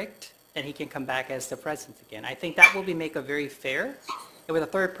a verdict, and he can come back as the president again. I think that will make a very fair. And when a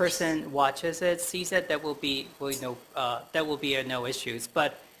third person watches it, sees it, that will be no issues.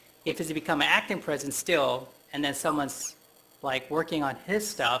 But if it's become an acting president still, and then someone's like working on his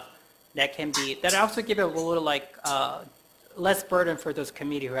stuff, that also give it a little like less burden for those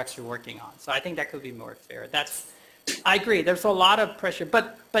committee who are actually working on. So I think that could be more fair. I agree. There's a lot of pressure,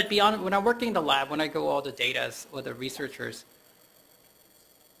 but beyond, when I'm working in the lab, when I go all the data or the researchers,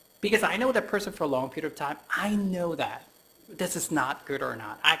 because I know that person for a long period of time, I know that this is not good or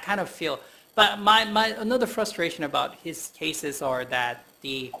not. I kind of feel, but another frustration about his cases are that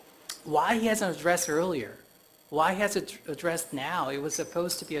why he hasn't addressed earlier, why has it addressed now? It was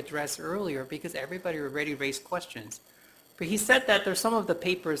supposed to be addressed earlier because everybody already raised questions. But he said that there's some of the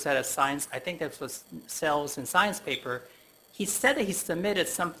papers that a science, I think that was Cells and Science paper, he said that he submitted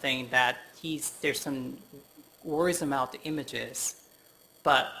something that there's some worries about the images,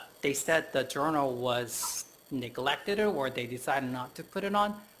 but they said the journal was neglected it or they decided not to put it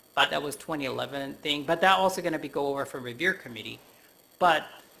on, but that was 2011 thing. But that also going to be go over from review committee. But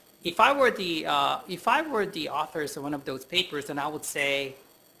if I were the authors of one of those papers, then I would say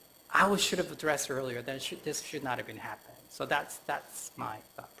I should have addressed earlier. Then this should not have been happening. So that's my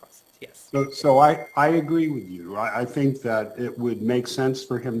thought process. Yes. So I agree with you. I think that it would make sense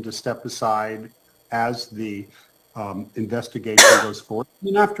for him to step aside as the investigation goes forward. I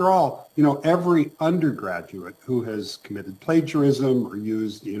mean, after all, every undergraduate who has committed plagiarism or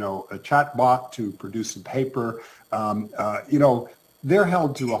used, a chatbot to produce a paper, they're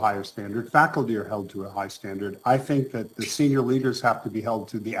held to a higher standard. Faculty are held to a high standard. I think that the senior leaders have to be held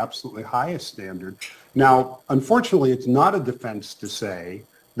to the absolutely highest standard. Now, unfortunately, it's not a defense to say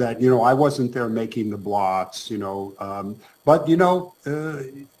that, I wasn't there making the blots, but,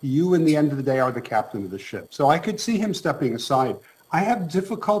 you in the end of the day are the captain of the ship. So I could see him stepping aside. I have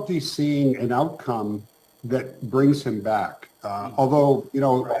difficulty seeing an outcome that brings him back. Although,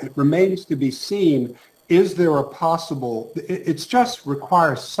 it remains to be seen, is there a possible, it's just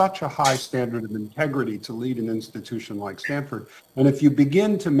requires such a high standard of integrity to lead an institution like Stanford. And if you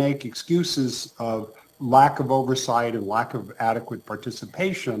begin to make excuses of lack of oversight and lack of adequate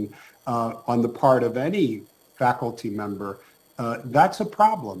participation on the part of any faculty member, that's a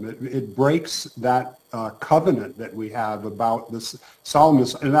problem. It breaks that covenant that we have about this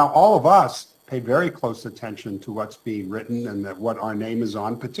solemnness. And now all of us pay very close attention to what's being written and that what our name is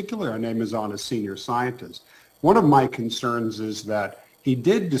on, particularly our name is on as senior scientist. One of my concerns is that he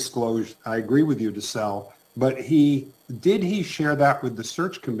did disclose, I agree with you, DeSalle, but did he share that with the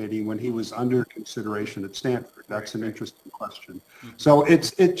search committee when he was under consideration at Stanford? That's an interesting question. So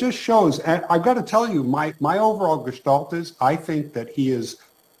it just shows, and I've got to tell you, my overall gestalt is, I think that he is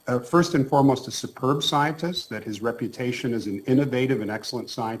first and foremost a superb scientist, that his reputation as an innovative and excellent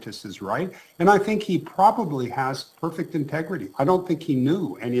scientist is right, and I think he probably has perfect integrity. I don't think he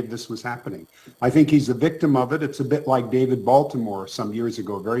knew any of this was happening. I think he's a victim of it. It's a bit like David Baltimore some years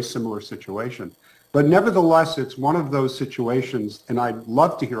ago, a very similar situation. But nevertheless, it's one of those situations, and I'd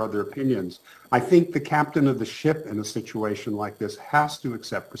love to hear other opinions. I think the captain of the ship in a situation like this has to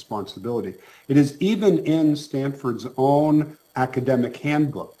accept responsibility. It is even in Stanford's own academic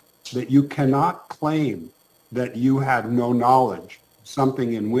handbook that you cannot claim that you had no knowledge,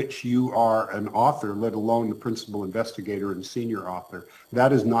 something in which you are an author, let alone the principal investigator and senior author.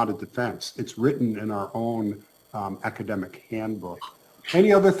 That is not a defense. It's written in our own academic handbook.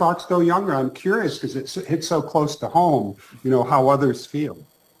 Any other thoughts, though, Younger? I'm curious because it hits so close to home, how others feel.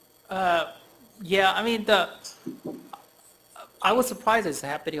 Yeah, I mean, I was surprised it's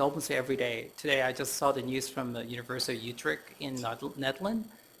happening almost every day. Today, I just saw the news from the University of Utrecht in Netherlands.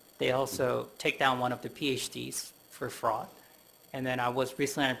 They also take down one of the PhDs for fraud. And then I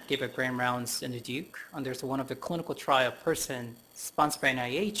gave a grand rounds in the Duke, and there's one of the clinical trial person sponsored by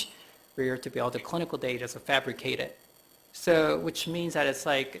NIH, where to be all the clinical data is fabricated. So, which means that it's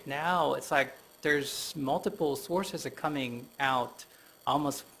like now, it's like there's multiple sources are coming out,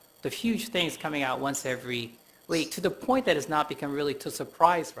 almost the huge things coming out once every week, to the point that it's not become really to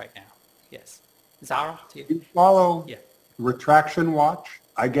surprise right now. Yes. Zara, to you. You follow Yeah. Retraction Watch?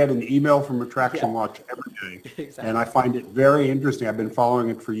 I get an email from Retraction Watch every day, Exactly. and I find it very interesting. I've been following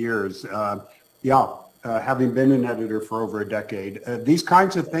it for years. Having been an editor for over a decade, these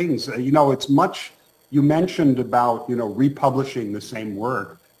kinds of things, it's much, you mentioned about, republishing the same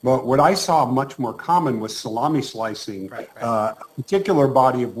work, but what I saw much more common was salami slicing a particular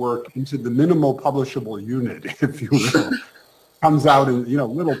body of work into the minimal publishable unit, if you will. Comes out in,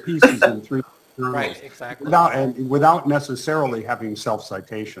 little pieces in 3 journals. Right, exactly. Without necessarily having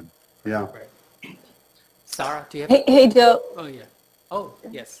self-citation. Yeah. Right. Sarah, do you have? Hey, Joe. Oh yeah. Oh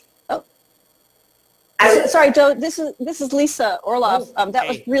yes. Sorry, Joe. This is Lisa Orloff. That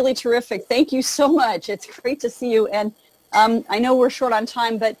was really terrific. Thank you so much. It's great to see you. And I know we're short on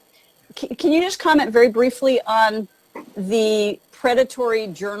time, but can you just comment very briefly on the predatory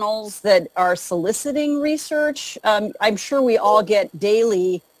journals that are soliciting research? I'm sure we all get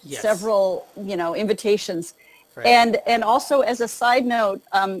daily several, invitations. Right. And also as a side note,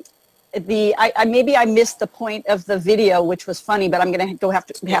 maybe I missed the point of the video, which was funny, but I'm going to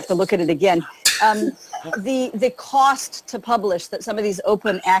have to look at it again. The cost to publish that some of these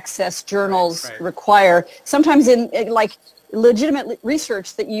open access journals require, sometimes in like legitimate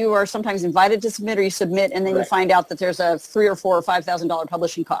research that you are sometimes invited to submit or you submit, and then you find out that there's a $3,000 or $4,000 or $5,000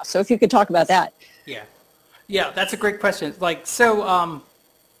 publishing cost. So if you could talk about that. Yeah, that's a great question.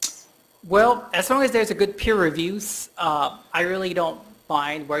 Well, as long as there's a good peer reviews, I really don't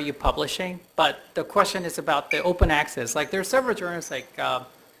mind where you're publishing, but the question is about the open access. Like there are several journals, like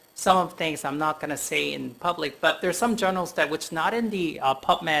some of the things I'm not going to say in public, but there's some journals that which not in the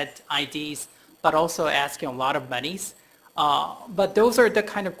PubMed IDs, but also asking a lot of monies. But those are the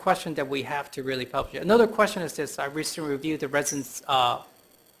kind of questions that we have to really publish. Another question is this: I recently reviewed the residence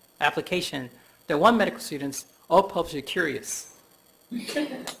application. The one medical students all published curious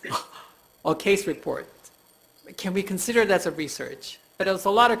or case report. Can we consider that as a research? But there's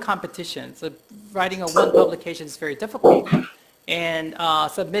a lot of competition. So writing a one publication is very difficult. And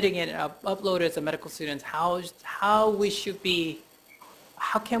submitting it, upload it as a medical student, how we should be,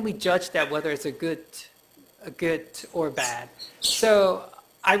 how can we judge that whether it's a good or bad? So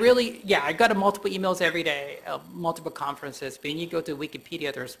I got multiple emails every day, multiple conferences. When you go to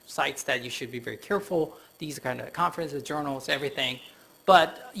Wikipedia, there's sites that you should be very careful. These kind of conferences, journals, everything.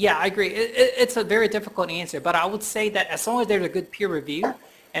 But yeah, I agree. It's a very difficult answer. But I would say that as long as there's a good peer review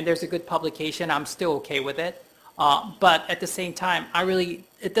and there's a good publication, I'm still okay with it. But at the same time,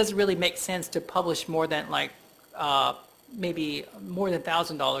 it doesn't really make sense to publish more than maybe more than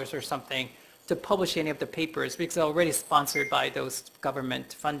 $1,000 or something to publish any of the papers, because they're already sponsored by those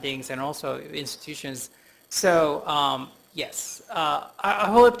government fundings and also institutions. So yes, I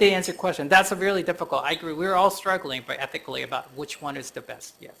hope they answer your question. That's a really difficult. I agree. We're all struggling, but ethically about which one is the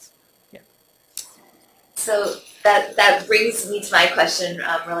best. Yes. Yeah. So that brings me to my question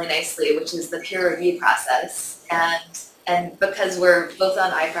really nicely, which is the peer review process. And because we're both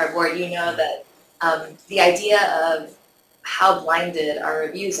on IFAR board, you know that the idea of how blinded our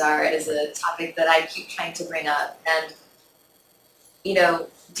reviews are is a topic that I keep trying to bring up. And,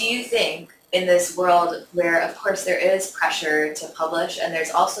 do you think in this world where, of course, there is pressure to publish, and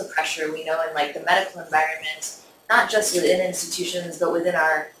there's also pressure, we know, in like the medical environment, not just within institutions, but within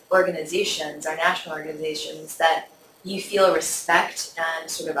our organizations, our national organizations, that you feel respect and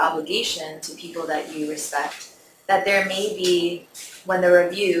sort of obligation to people that you respect, that there may be, when the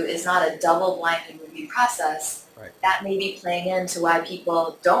review is not a double-blinded review process, that may be playing into why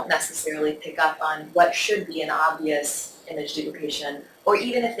people don't necessarily pick up on what should be an obvious image duplication, or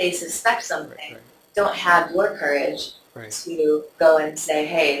even if they suspect something, don't have your courage to go and say,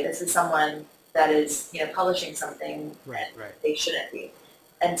 hey, this is someone that is publishing something that they shouldn't be.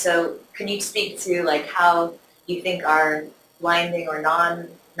 And so can you speak to like how you think our blinding or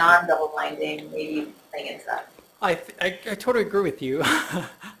non-double blinding may be playing into that? I totally agree with you.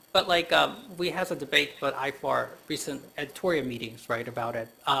 But like we had a debate about IFAR recent editorial meetings, about it.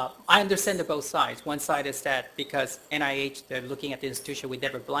 I understand the both sides. One side is that because NIH, they're looking at the institution, we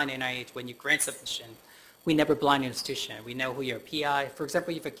never blind NIH when you grant submission. We never blind an institution. We know who your PI. For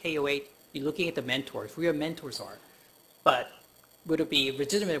example, you have a KO8, you're looking at the mentors, who your mentors are. But would it be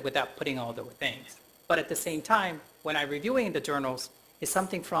legitimate without putting all the things? But at the same time, when I'm reviewing the journals, it's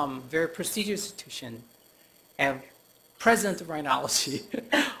something from very prestigious institution and president of rhinology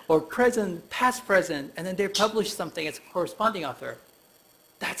or past president, and then they publish something as a corresponding author.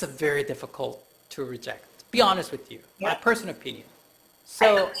 That's a very difficult to reject, to be honest with you, my personal opinion. So,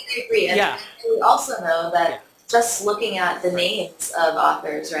 I completely agree. And yeah. we also know that Yeah. just looking at the names of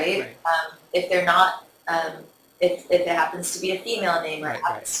authors, right? If they're not, if it happens to be a female name or it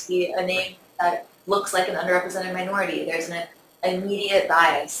happens to be a name that looks like an underrepresented minority, there's an immediate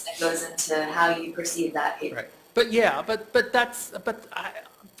bias that goes into how you perceive that paper. Right. But yeah,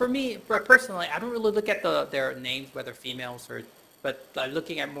 for me, personally, I don't really look at their names, whether females or, but I'm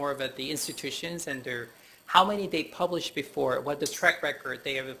looking at more of the institutions and how many they published before, what the track record,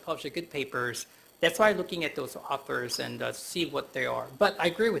 they have published good papers. That's why I'm looking at those authors and see what they are. But I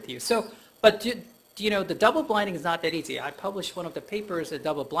agree with you. So, but the double blinding is not that easy. I published one of the papers, at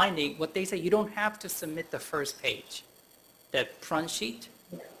double blinding. What they say, you don't have to submit the first page, that front sheet.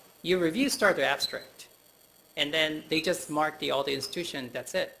 Your review start with abstract, and then they just mark all the institution.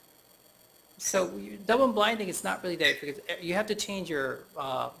 That's it. So double blinding is not really there because you have to change your,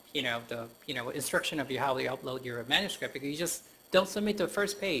 instruction of how you upload your manuscript, because you just don't submit the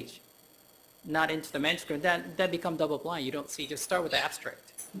first page, not into the manuscript. That become double blind. You don't see. Just start with the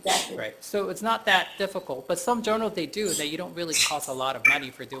abstract. Exactly. Right. So it's not that difficult. But some journals they do that. You don't really cost a lot of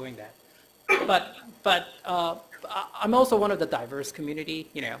money for doing that. But I'm also one of the diverse community,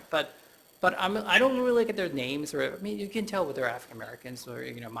 but I don't really look at their names, or I mean, you can tell whether they're African Americans or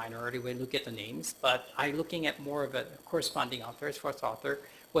minority when you look at the names. But I'm looking at more of a corresponding author, first author.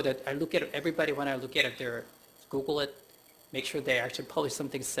 Whether I look at everybody when I look at it, Google it, make sure they actually publish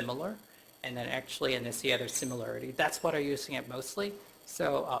something similar, and then see other similarity. That's what I'm using it mostly.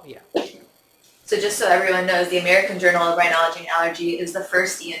 So yeah. So just so everyone knows, the American Journal of Rhinology and Allergy is the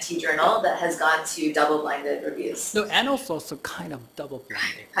first ENT journal that has gone to double-blinded reviews. No, and also kind of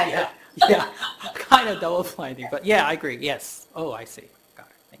double-blinding. Kind of. Yeah, kind of double-blinding. But yeah, I agree. Yes. Oh, I see. Got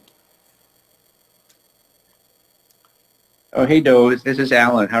it. Thank you. Oh, hey, Do. This is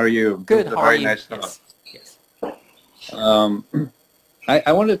Alan. How are you? Good. How are you? Nice talk. Yes.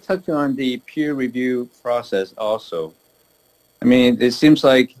 I want to touch on the peer review process also. I mean, it seems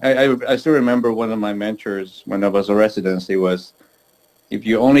like I still remember one of my mentors when I was a residency was, if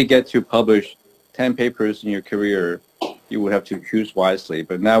you only get to publish 10 papers in your career, you would have to choose wisely.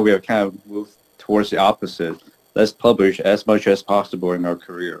 But now we have kind of moved towards the opposite. Let's publish as much as possible in our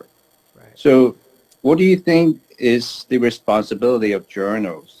career. Right. So what do you think is the responsibility of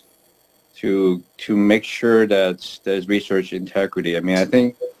journals to make sure that there's research integrity? I mean, I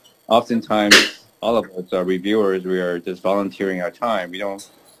think oftentimes all of us are reviewers. We are just volunteering our time. We don't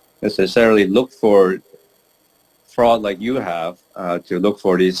necessarily look for fraud like you have to look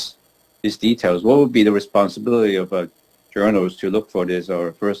for these details. What would be the responsibility of journals to look for this,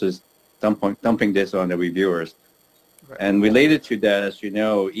 or versus dumping this on the reviewers? Right. And related to that, as you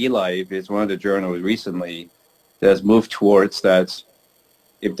know, eLife is one of the journals recently that has moved towards that.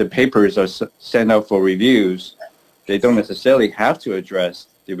 If the papers are sent out for reviews, they don't necessarily have to address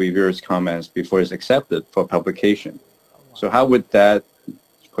the reviewers' comments before it's accepted for publication. So how would that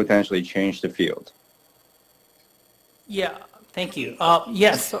potentially change the field? Yeah, thank you.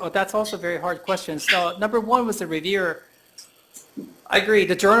 Yes, so that's also a very hard question. So number one was the reviewer. I agree.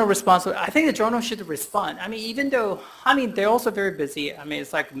 The journal responsible. I think the journal should respond. I mean, even though, they're also very busy. I mean,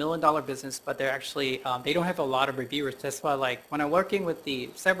 it's like $1 million business, but they're actually, they don't have a lot of reviewers. That's why, like, when I'm working with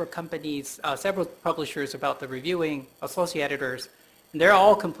several companies, several publishers about the reviewing, associate editors, they're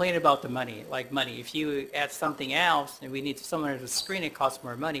all complaining about the money, like money. If you add something else and we need someone to screen, it costs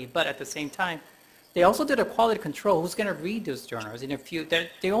more money. But at the same time, they also did a quality control. Who's going to read those journals? And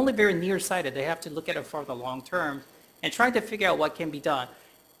they're only very nearsighted. They have to look at it for the long term and trying to figure out what can be done.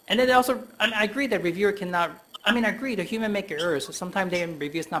 And then also, I agree that reviewer cannot, I agree, the human make errors, so sometimes the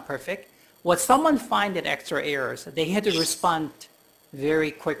review is not perfect. What someone find in extra errors, they had to respond very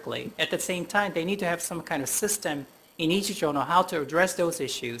quickly. At the same time, they need to have some kind of system in each journal how to address those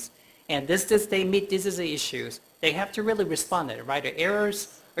issues. And this is the issues. They have to really respond to it, right? Or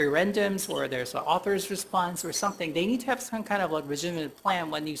errors, or randoms, or there's an author's response or something. They need to have some kind of like regimented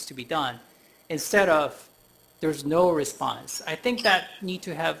plan what needs to be done, instead of there's no response. I think that need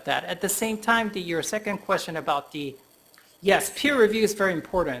to have that. At the same time, your second question about yes, peer review is very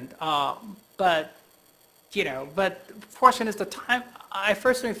important, but the question is the time. I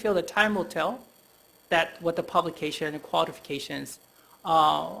personally feel that time will tell that what the publication and qualifications.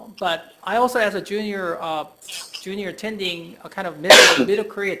 But I also, as a junior attending, a kind of middle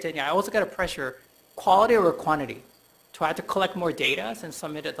career attending, I also got a pressure, quality over quantity. Do I have to collect more data and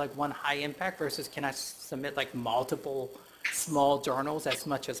submit it like one high impact versus can I submit like multiple small journals as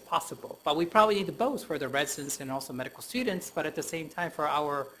much as possible? But we probably need both for the residents and also medical students, but at the same time for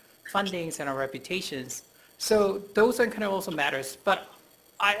our fundings and our reputations. So those are kind of also matters. But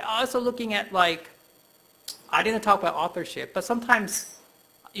I also looking at like, I didn't talk about authorship, but sometimes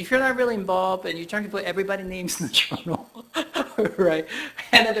if you're not really involved and you're trying to put everybody's names in the journal, right?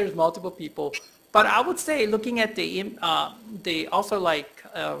 And then there's multiple people. But I would say looking at the also like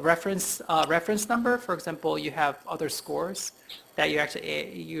reference number, for example, you have other scores that you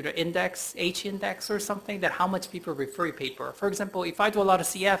actually you index, H index or something, that how much people refer your paper. For example, if I do a lot of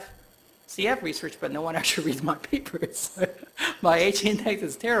CF research, but no one actually reads my papers, my H index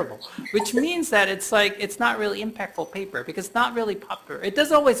is terrible, which means that it's like, it's not really impactful paper because it's not really popular. It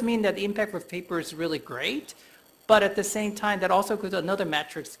doesn't always mean that the impact of paper is really great, but at the same time, that also could another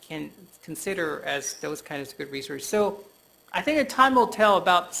metrics can consider as those kinds of good research. So I think time will tell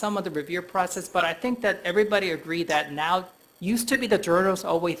about some of the review process, but I think that everybody agree that now, used to be the journals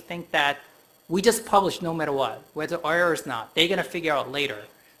always think that we just publish no matter what, whether error is not. They're going to figure out later.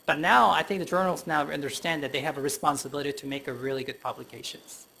 But now I think the journals now understand that they have a responsibility to make a really good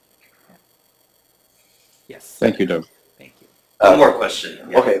publications. Yeah. Yes. Thank you, Doug. Thank you. One more question.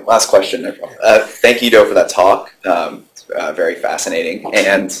 Yeah. Okay, last question. Thank you, Do, for that talk. Very fascinating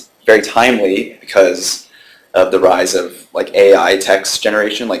and very timely because of the rise of like AI text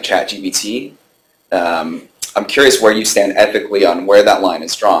generation, like ChatGPT. I'm curious where you stand ethically on where that line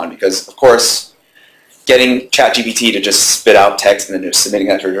is drawn, because of course, getting ChatGPT to just spit out text and then just submitting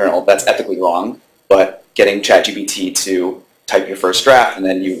that to a journal, that's ethically wrong. But getting ChatGPT to type your first draft and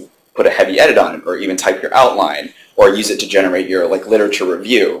then you put a heavy edit on it, or even type your outline, or use it to generate your like literature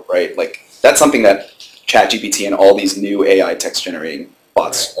review, right? Like that's something that ChatGPT and all these new AI text generating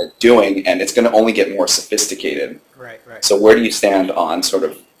bots are doing, and it's going to only get more sophisticated. Right, right. So where do you stand on sort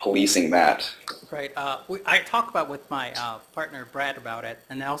of policing that? Right. I talked about with my partner Brad about it,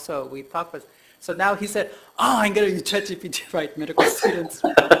 and also we talked with. So now he said, "Oh, I'm going to use ChatGPT to write medical students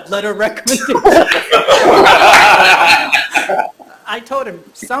letter recommendation." I told him,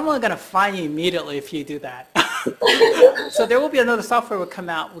 "Someone's going to fine you immediately if you do that." So there will be another software will come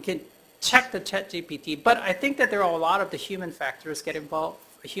out. We can check the ChatGPT, but I think that there are a lot of the human factors get involved.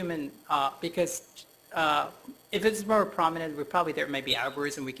 Because if it's more prominent, there may be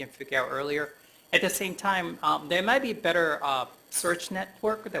algorithm we can figure out earlier. At the same time, there might be better search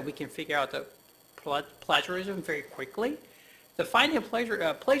network that we can figure out the plagiarism very quickly. The finding of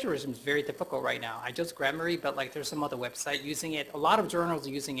plagiarism is very difficult right now. I just Grammarly, but like there's some other website using it. A lot of journals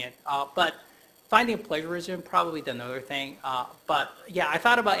are using it, but finding plagiarism probably another thing. But yeah, I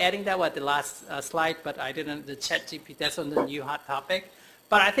thought about adding that at the last slide, but I didn't. The ChatGPT, that's on the new hot topic.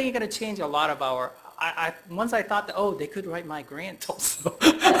 But I think it's going to change a lot of our. Once I thought that, oh, they could write my grant also.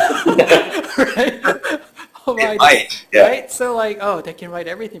 Right? Oh, right? So like, oh, they can write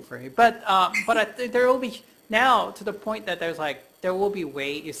everything for me. But I think there will be now to the point that there will be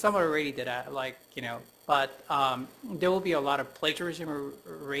if someone already did that, but there will be a lot of plagiarism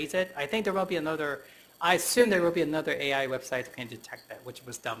raise it. I think there will be I assume there will be another AI website that can detect that, which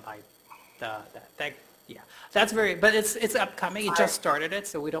was done by yeah, that's but it's upcoming. It just started it,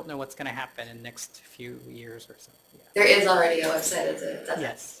 so we don't know what's going to happen in the next few years or so. Yeah. There is already a website.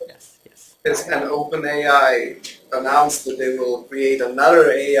 Yes. Yes, and OpenAI announced that they will create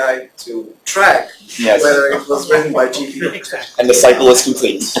another AI to track whether it was written by GPT. Exactly. And the cycle is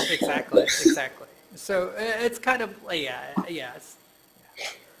complete. Exactly. So it's kind of, Great.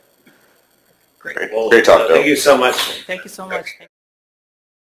 Great talk, though. Thank you so much. Thank you so much.